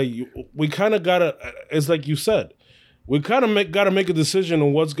it's just like we kind of gotta. It's like you said, we kind of gotta make a decision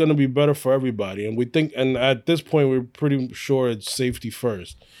on what's gonna be better for everybody, and we think. And at this point, we're pretty sure it's safety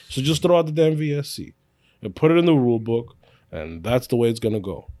first. So just throw out the damn VSC and put it in the rule book, and that's the way it's gonna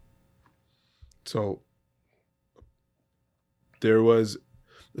go. So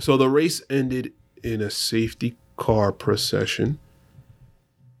the race ended in a safety car procession.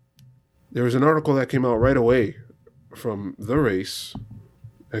 There was an article that came out right away from the race.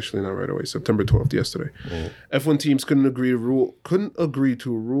 Actually, not right away. September 12th, yesterday. F1 teams couldn't agree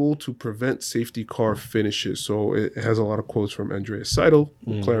to a rule to prevent safety car finishes. So it has a lot of quotes from Andreas Seidel,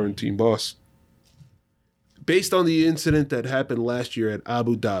 McLaren team boss. Based on the incident that happened last year at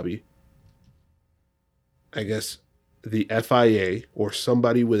Abu Dhabi, I guess the FIA or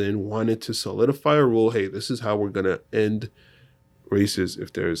somebody within wanted to solidify a rule. Hey, this is how we're going to end races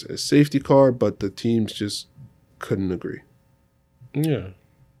if there's a safety car, but the teams just couldn't agree. Yeah.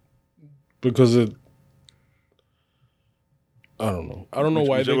 Because I don't know. I don't know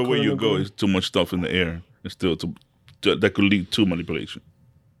why whichever way you go, it's too much stuff in the air. It's still that could lead to manipulation.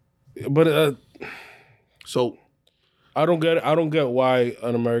 But so I don't get it. I don't get why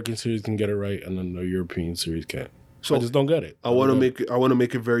an American series can get it right and then a European series can't. So I just don't get it. I want to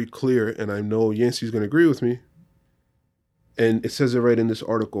make it very clear, and I know Yancey's going to agree with me. And it says it right in this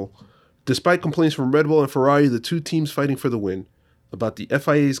article. Despite complaints from Red Bull and Ferrari, the two teams fighting for the win, about the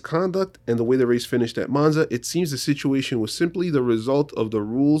FIA's conduct and the way the race finished at Monza, it seems the situation was simply the result of the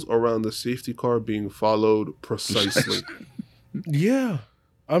rules around the safety car being followed precisely. Yeah.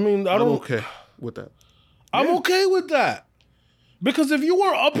 I mean, I'm okay with that. I'm okay with that. Because if you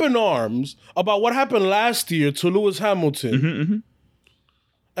were up in arms about what happened last year to Lewis Hamilton,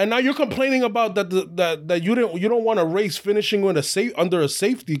 and now you're complaining about that you don't want a race finishing with under a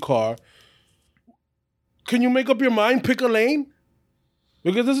safety car, can you make up your mind, pick a lane?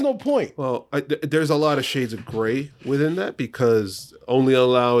 Because there's no point. Well, there's a lot of shades of gray within that because only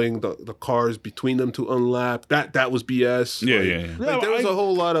allowing the cars between them to unlap, that was BS. Yeah. Like, there was a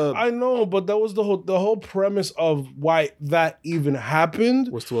whole lot of... I know, but that was the whole premise of why that even happened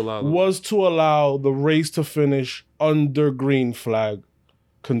was to allow the race to finish under green flag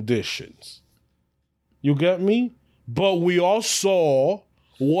conditions. You get me? But we all saw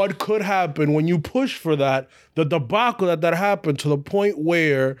what could happen when you push for that, the debacle that happened to the point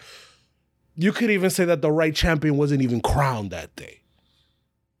where you could even say that the right champion wasn't even crowned that day.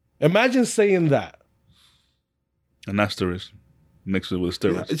 Imagine saying that. An asterisk mixed with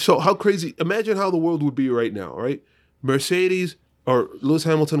steroids. Yeah, so how crazy, imagine how the world would be right now, right? Mercedes or Lewis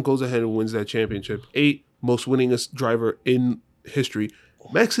Hamilton goes ahead and wins that championship. 8th most winningest driver in history.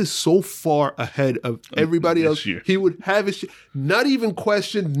 Max is so far ahead of everybody else. Year. He would have his not even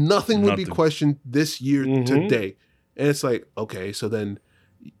questioned. Nothing would be questioned this year today. And it's like, okay, so then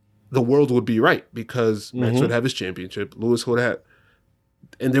the world would be right because Max would have his championship. Lewis would have,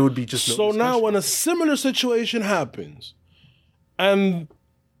 and there would be just no So discussion. now when a similar situation happens and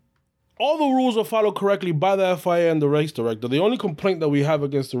all the rules are followed correctly by the FIA and the race director, the only complaint that we have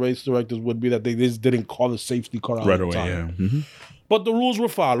against the race directors would be that they just didn't call the safety car out Right on away, time. yeah. But the rules were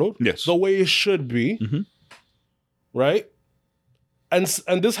followed the way it should be, right? And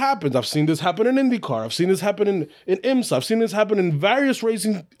this happens. I've seen this happen in IndyCar. I've seen this happen in IMSA. I've seen this happen in various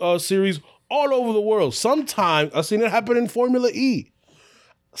racing series all over the world. Sometimes I've seen it happen in Formula E.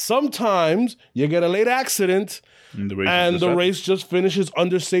 Sometimes you get a late accident and the race just finishes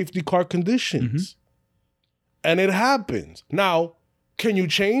under safety car conditions. And it happens. Now, can you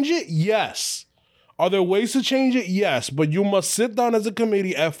change it? Yes. Are there ways to change it? Yes, but you must sit down as a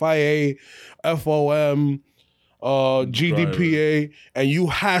committee, FIA, FOM, GDPA, and you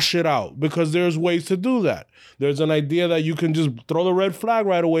hash it out because there's ways to do that. There's an idea that you can just throw the red flag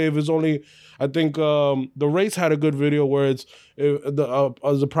right away if it's only, I think the race had a good video where it's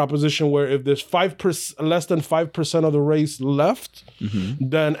the proposition where if there's 5%, less than 5% of the race left,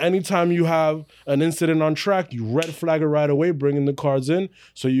 then anytime you have an incident on track, you red flag it right away, bringing the cars in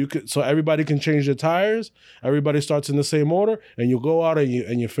so everybody can change their tires. Everybody starts in the same order, and you go out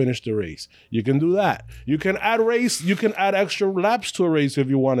and you finish the race. You can do that. You can add extra laps to a race if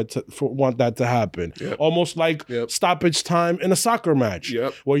you want that to happen. Almost like stoppage time in a soccer match,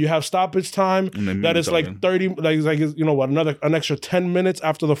 where you have stoppage time that is like 30, like you know what, an extra 10 minutes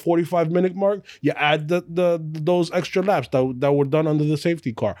after the 45-minute mark. You add those extra laps that were done under the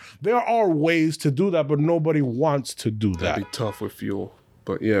safety car. There are ways to do that, but nobody wants to do that. That'd be tough with fuel.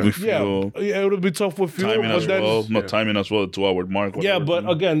 But yeah, it would be tough with fuel. Timing as well, not timing as well, the 2-hour mark. Yeah, but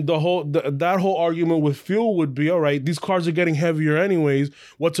again, that whole argument with fuel would be, all right, these cars are getting heavier anyways.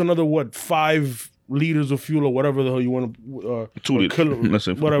 What's another 5 liters of fuel or whatever the hell you want to 2 liters,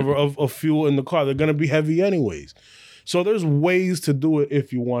 whatever of fuel in the car? They're gonna be heavy anyways. So there's ways to do it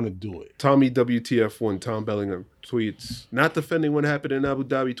if you want to do it. Tommy WTF1, Tom Bellingham tweets, not defending what happened in Abu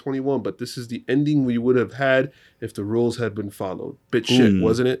Dhabi 21, but this is the ending we would have had if the rules had been followed. Bit shit,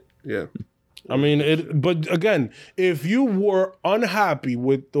 wasn't it? Yeah. I mean, but again, if you were unhappy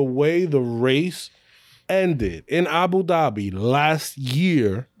with the way the race ended in Abu Dhabi last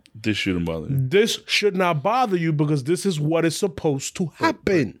year, this shouldn't bother you. This should not bother you because this is what is supposed to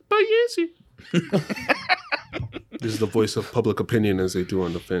happen. But yes, this is the voice of public opinion as they do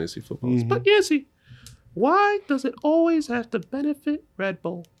on the fantasy football. But yes, why does it always have to benefit Red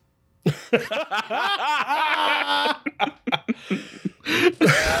Bull?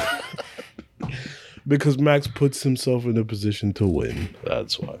 Because Max puts himself in a position to win.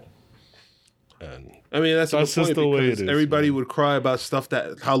 That's why. And I mean, that's just the way it is. Everybody would cry about stuff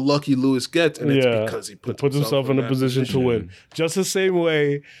how lucky Lewis gets, and it's because he puts himself in a position to win. Just the same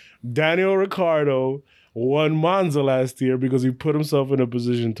way Daniel Ricciardo won Monza last year because he put himself in a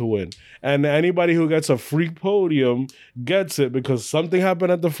position to win. And anybody who gets a freak podium gets it because something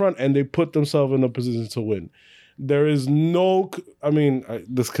happened at the front and they put themselves in a position to win. There is no, I mean,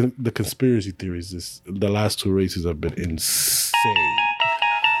 the conspiracy theories, the last 2 races have been insane.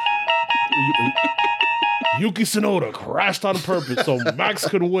 Yuki Tsunoda crashed on purpose so Max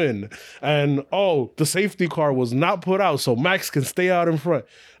could win. And the safety car was not put out so Max can stay out in front.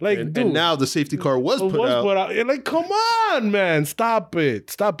 Like, and now the safety car was put out. Like, come on, man. Stop it.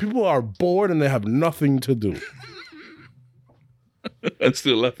 Stop. People are bored and they have nothing to do. I'm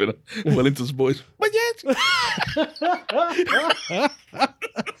still laughing at Wellington's voice. But yes.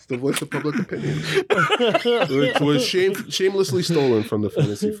 It's the voice of public opinion. It was shamelessly stolen from the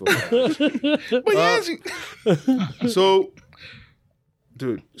fantasy football. But yes. So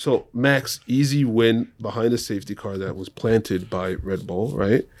dude. So Max, easy win behind a safety car that was planted by Red Bull,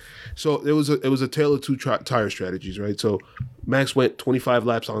 right? So it was a tale of two tire strategies, right? So Max went 25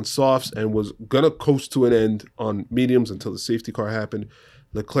 laps on softs and was gonna coast to an end on mediums until the safety car happened.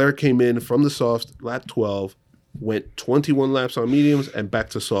 Leclerc came in from the softs, lap 12, went 21 laps on mediums and back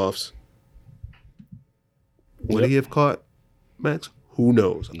to softs. Would he have caught Max? Who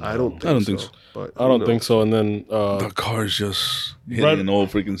knows? I don't think so. But I don't think so. And then the car's just hitting all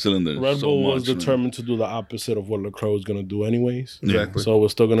freaking cylinders. Red so Bull much, was determined to do the opposite of what Leclerc was going to do, anyways. Exactly. So it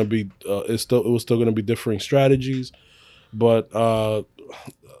was still going to be it was still going to be differing strategies, but the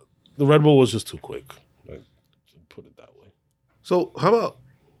Red Bull was just too quick. Like, put it that way. So how about?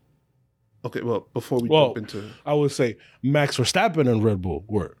 Okay, well, before we jump into, I would say Max Verstappen and Red Bull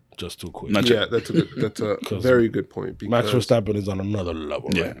were just too quick. Yeah, that's a very good point. Because Max Verstappen is on another level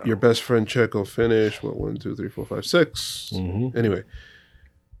right now. Your best friend Checo finished, 1, 2, 3, 4, 5, 6. Mm-hmm. Anyway,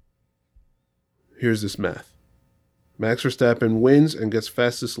 here's this math. Max Verstappen wins and gets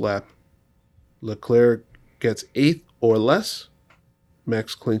fastest lap. Leclerc gets 8th or less.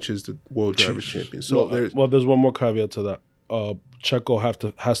 Max clinches the World Drivers' Champion. So there's one more caveat to that.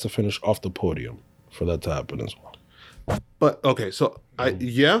 Checo has to finish off the podium for that to happen as well. But okay, so I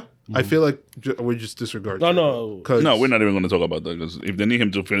feel like we just disregard. No, no, we're not even going to talk about that because if they need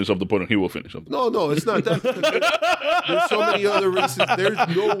him to finish off the podium, he will finish up. No, it's not that. There's so many other races.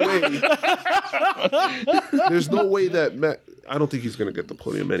 There's no way that I don't think he's going to get the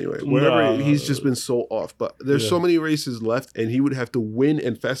podium anyway. He's just been so off. But there's so many races left, and he would have to win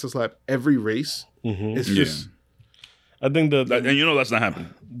and fastest lap every race. Mm-hmm. It's just. I think and that's not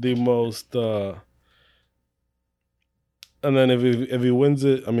happening. The most. And then if he wins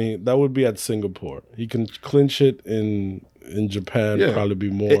it, I mean, that would be at Singapore. He can clinch it in Japan, probably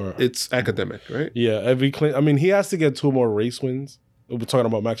be more. It's academic, right? Yeah, he has to get 2 more race wins. We're talking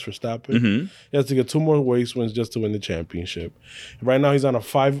about Max Verstappen. Mm-hmm. He has to get 2 more race wins just to win the championship. Right now, he's on a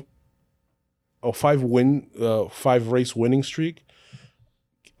 5 race winning streak.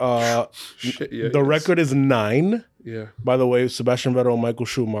 The record is 9. Yeah. By the way, Sebastian Vettel and Michael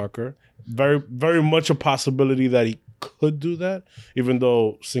Schumacher. Very, very much a possibility that he could do that, even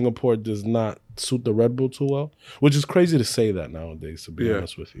though Singapore does not suit the Red Bull too well, which is crazy to say that nowadays, to be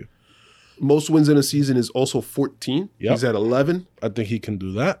honest with you. Most wins in a season is also 14. Yep. He's at 11. I think he can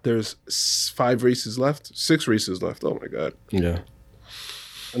do that. There's 6 races left. Oh my God. Yeah.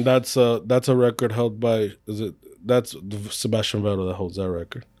 And that's a record held by, that's Sebastian Vettel that holds that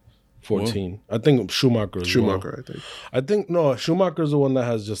record. 14. What? I think Schumacher as well. I think Schumacher's the one that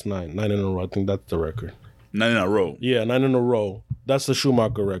has just 9 in a row. I think that's the record. 9 in a row. Yeah, 9 in a row. That's the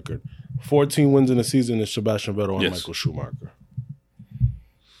Schumacher record. 14 wins in a season is Sebastian Vettel and Michael Schumacher.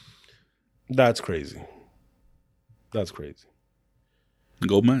 That's crazy.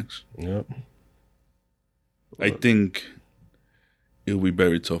 Go Max. Yep. I think it will be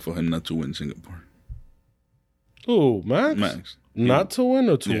very tough for him not to win Singapore. Who, Max? Max. Not to win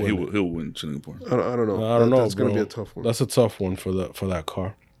or to win? He'll win Singapore. I don't know. I don't know. That's going to be a tough one. That's a tough one for that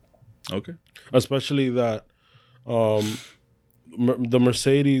car. Okay. Especially that the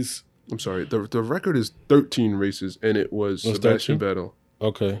Mercedes. I'm sorry. The record is 13 races, and it was Sebastian Vettel.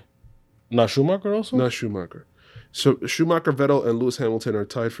 Okay. Not Schumacher also? Not Schumacher. So Schumacher, Vettel, and Lewis Hamilton are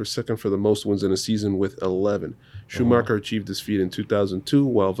tied for second for the most wins in a season with 11. Schumacher achieved this feat in 2002,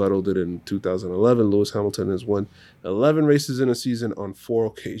 while Vettel did it in 2011. Lewis Hamilton has won 11 races in a season on 4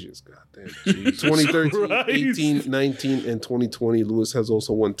 occasions. God damn. 2013, 18, 19, and 2020. Lewis has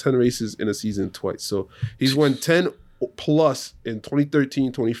also won 10 races in a season twice. So he's won 10 plus in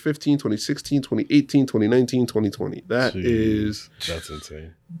 2013, 2015, 2016, 2018, 2019, 2020. That's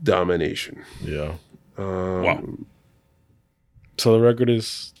insane. Domination. Yeah. Wow. So the record is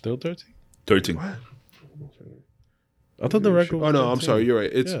still 13? 13. What? I thought the record was 13. I'm sorry. You're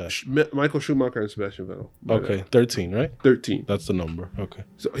right. It's Michael Schumacher and Sebastian Vettel. Okay. 13, right? 13. That's the number. Okay.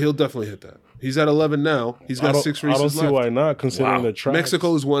 So he'll definitely hit that. He's at 11 now. He's got 6 races left. I don't see why not, considering the track.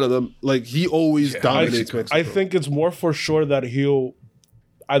 Mexico is one of them. Like, he always dominates Mexico. I think it's more for sure that he'll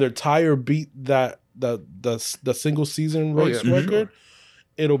either tie or beat the single season race record. Sure.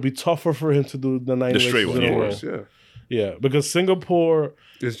 It'll be tougher for him to do the 9 races straight one, in a row. Yeah, because Singapore,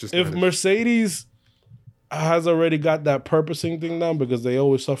 if Mercedes has already got that purposing thing down, because they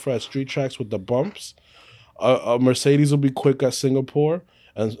always suffer at street tracks with the bumps, Mercedes will be quick at Singapore,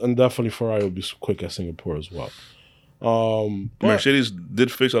 and definitely Ferrari will be quick at Singapore as well. Mercedes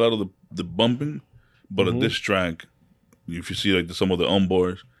did fix a lot of the bumping, but at this track, if you see like some of the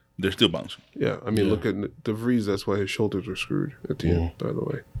onboards, they're still bouncing. Yeah, I mean, look at De Vries. That's why his shoulders were screwed at the end, by the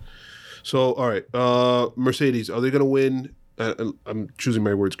way. So, all right, Mercedes, are they going to win I'm choosing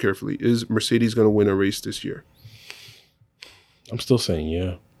my words carefully. Is Mercedes going to win a race this year? I'm still saying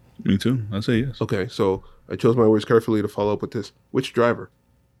yeah. Me too. I say yes. Okay, so I chose my words carefully to follow up with this. Which driver?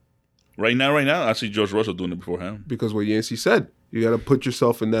 Right now, I see George Russell doing it before him. Because what Yancey said, you got to put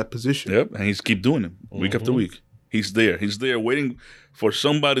yourself in that position. Yep, and he's keep doing it week after week. He's there waiting for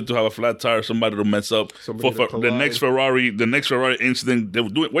somebody to have a flat tire, somebody to mess up, for the next Ferrari incident. They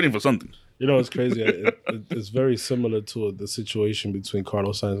were waiting for something. You know, it's crazy. It's very similar to the situation between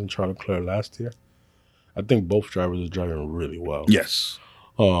Carlos Sainz and Charles Leclerc last year. I think both drivers are driving really well. Yes.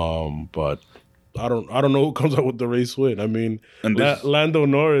 But I don't know who comes out with the race win. I mean, Lando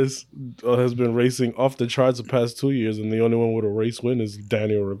Norris has been racing off the charts the past 2 years, and the only one with a race win is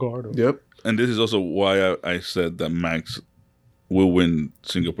Daniel Ricciardo. Yep. And this is also why I said that Max will win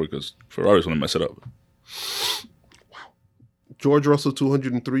Singapore, because Ferrari's going to mess it up. Wow. George Russell,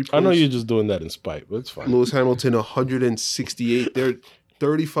 203 points. I know you're just doing that in spite, but it's fine. Lewis Hamilton, 168. They're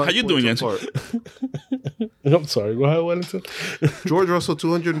 35 How you doing, Yancy? I'm sorry. Go ahead, Wellington. George Russell,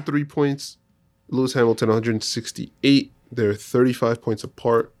 203 points. Lewis Hamilton, 168. They're 35 points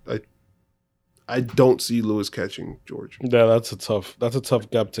apart. I don't see Lewis catching George. Yeah, that's a tough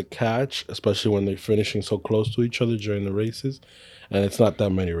gap to catch, especially when they're finishing so close to each other during the races, and it's not that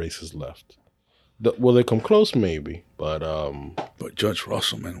many races left. Will they come close? Maybe, but George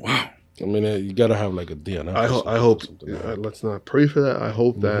Russell, man, wow. I mean, you gotta have like a DNF. I hope. Let's not pray for that. I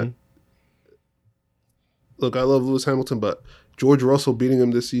hope that. Look, I love Lewis Hamilton, but George Russell beating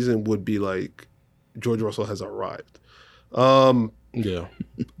him this season would be like George Russell has arrived. Yeah.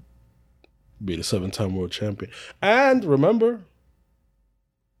 Be the 7-time world champion. And remember,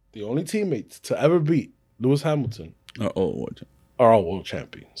 the only teammates to ever beat Lewis Hamilton are all world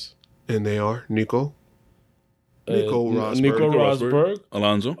champions. And they are Nico Rosberg,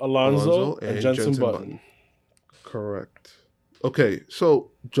 Alonso, and Jenson Button. Correct. Okay,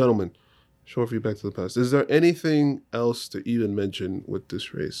 so, gentlemen, short view back to the past. Is there anything else to even mention with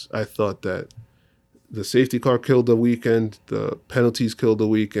this race? I thought that the safety car killed the weekend. The penalties killed the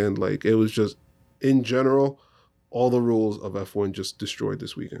weekend. Like, it was just, in general, all the rules of F1 just destroyed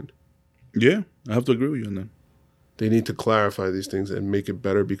this weekend. Yeah, I have to agree with you on that. They need to clarify these things and make it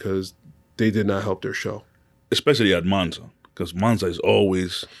better because they did not help their show. Especially at Monza, because Monza is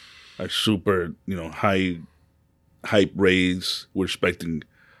always a super, high hype race. We're expecting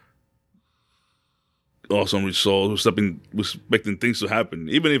awesome results. We're expecting things to happen,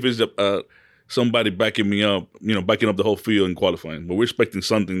 even if it's somebody backing me up, backing up the whole field in qualifying. But we're expecting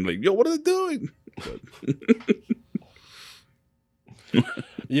something like, yo, what are they doing?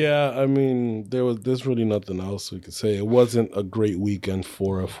 Yeah, I mean, there's really nothing else we could say. It wasn't a great weekend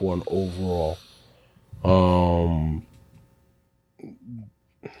for F1 overall.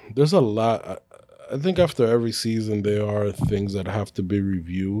 There's a lot. I think after every season, there are things that have to be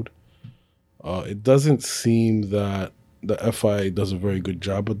reviewed. It doesn't seem that the FIA does a very good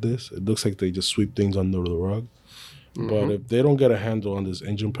job of this. It looks like they just sweep things under the rug. Mm-hmm. But if they don't get a handle on this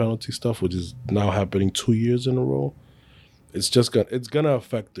engine penalty stuff, which is now happening 2 years in a row, it's gonna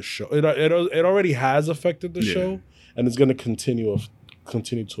affect the show. It already has affected the show, and it's gonna continue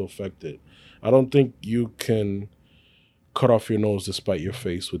to affect it. I don't think you can cut off your nose to spite your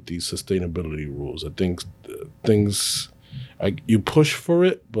face with these sustainability rules. I think you push for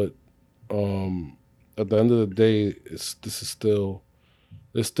it, but at the end of the day, it still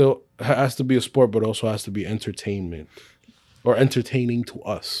has to be a sport, but also has to be entertainment or entertaining to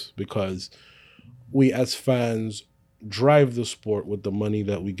us, because we as fans drive the sport with the money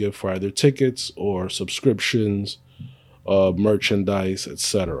that we give for either tickets or subscriptions, merchandise,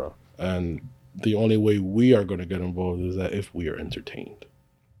 etc. And the only way we are going to get involved is that if we are entertained.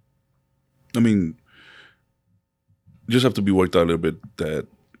 I mean, you just have to be worked out a little bit that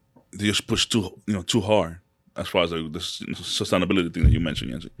they just push too hard as far as the sustainability thing that you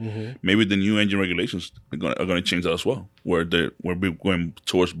mentioned, Yancy. Mm-hmm. Maybe the new engine regulations are going to change that as well, where we're going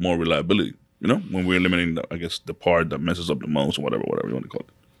towards more reliability. When we're eliminating, the part that messes up the most, or whatever you want to call it.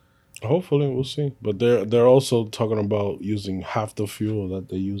 Hopefully, we'll see. But they're also talking about using half the fuel that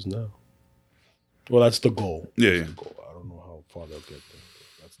they use now. Well, that's the goal. Yeah. The goal. I don't know how far they'll get there,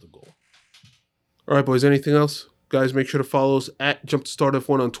 but that's the goal. All right, boys. Anything else? Guys, make sure to follow us at Jump to Start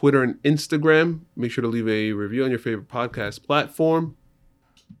F1 on Twitter and Instagram. Make sure to leave a review on your favorite podcast platform.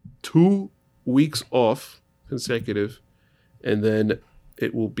 2 weeks off consecutive, and then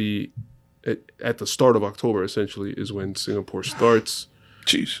it will be at the start of October, essentially, is when Singapore starts.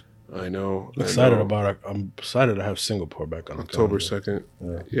 Jeez. I know. I'm excited about it. I'm excited to have Singapore back on October 2nd.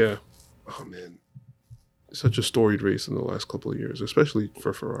 Yeah. Oh, man. Such a storied race in the last couple of years, especially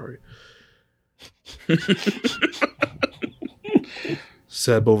for Ferrari.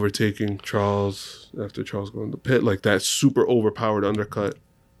 Seb overtaking Charles after Charles going to the pit, like that super overpowered undercut.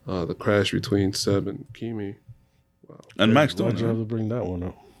 The crash between Seb and Kimi. Wow. And Max Why'd you have doing to bring that one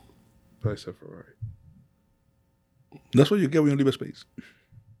up? I said Ferrari. That's what you get when you leave a space.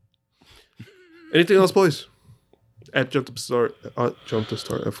 Anything else, boys? At Jump to Start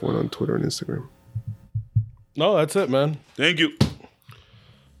F1 on Twitter and Instagram. No, that's it, man. Thank you.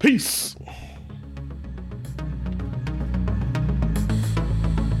 Peace.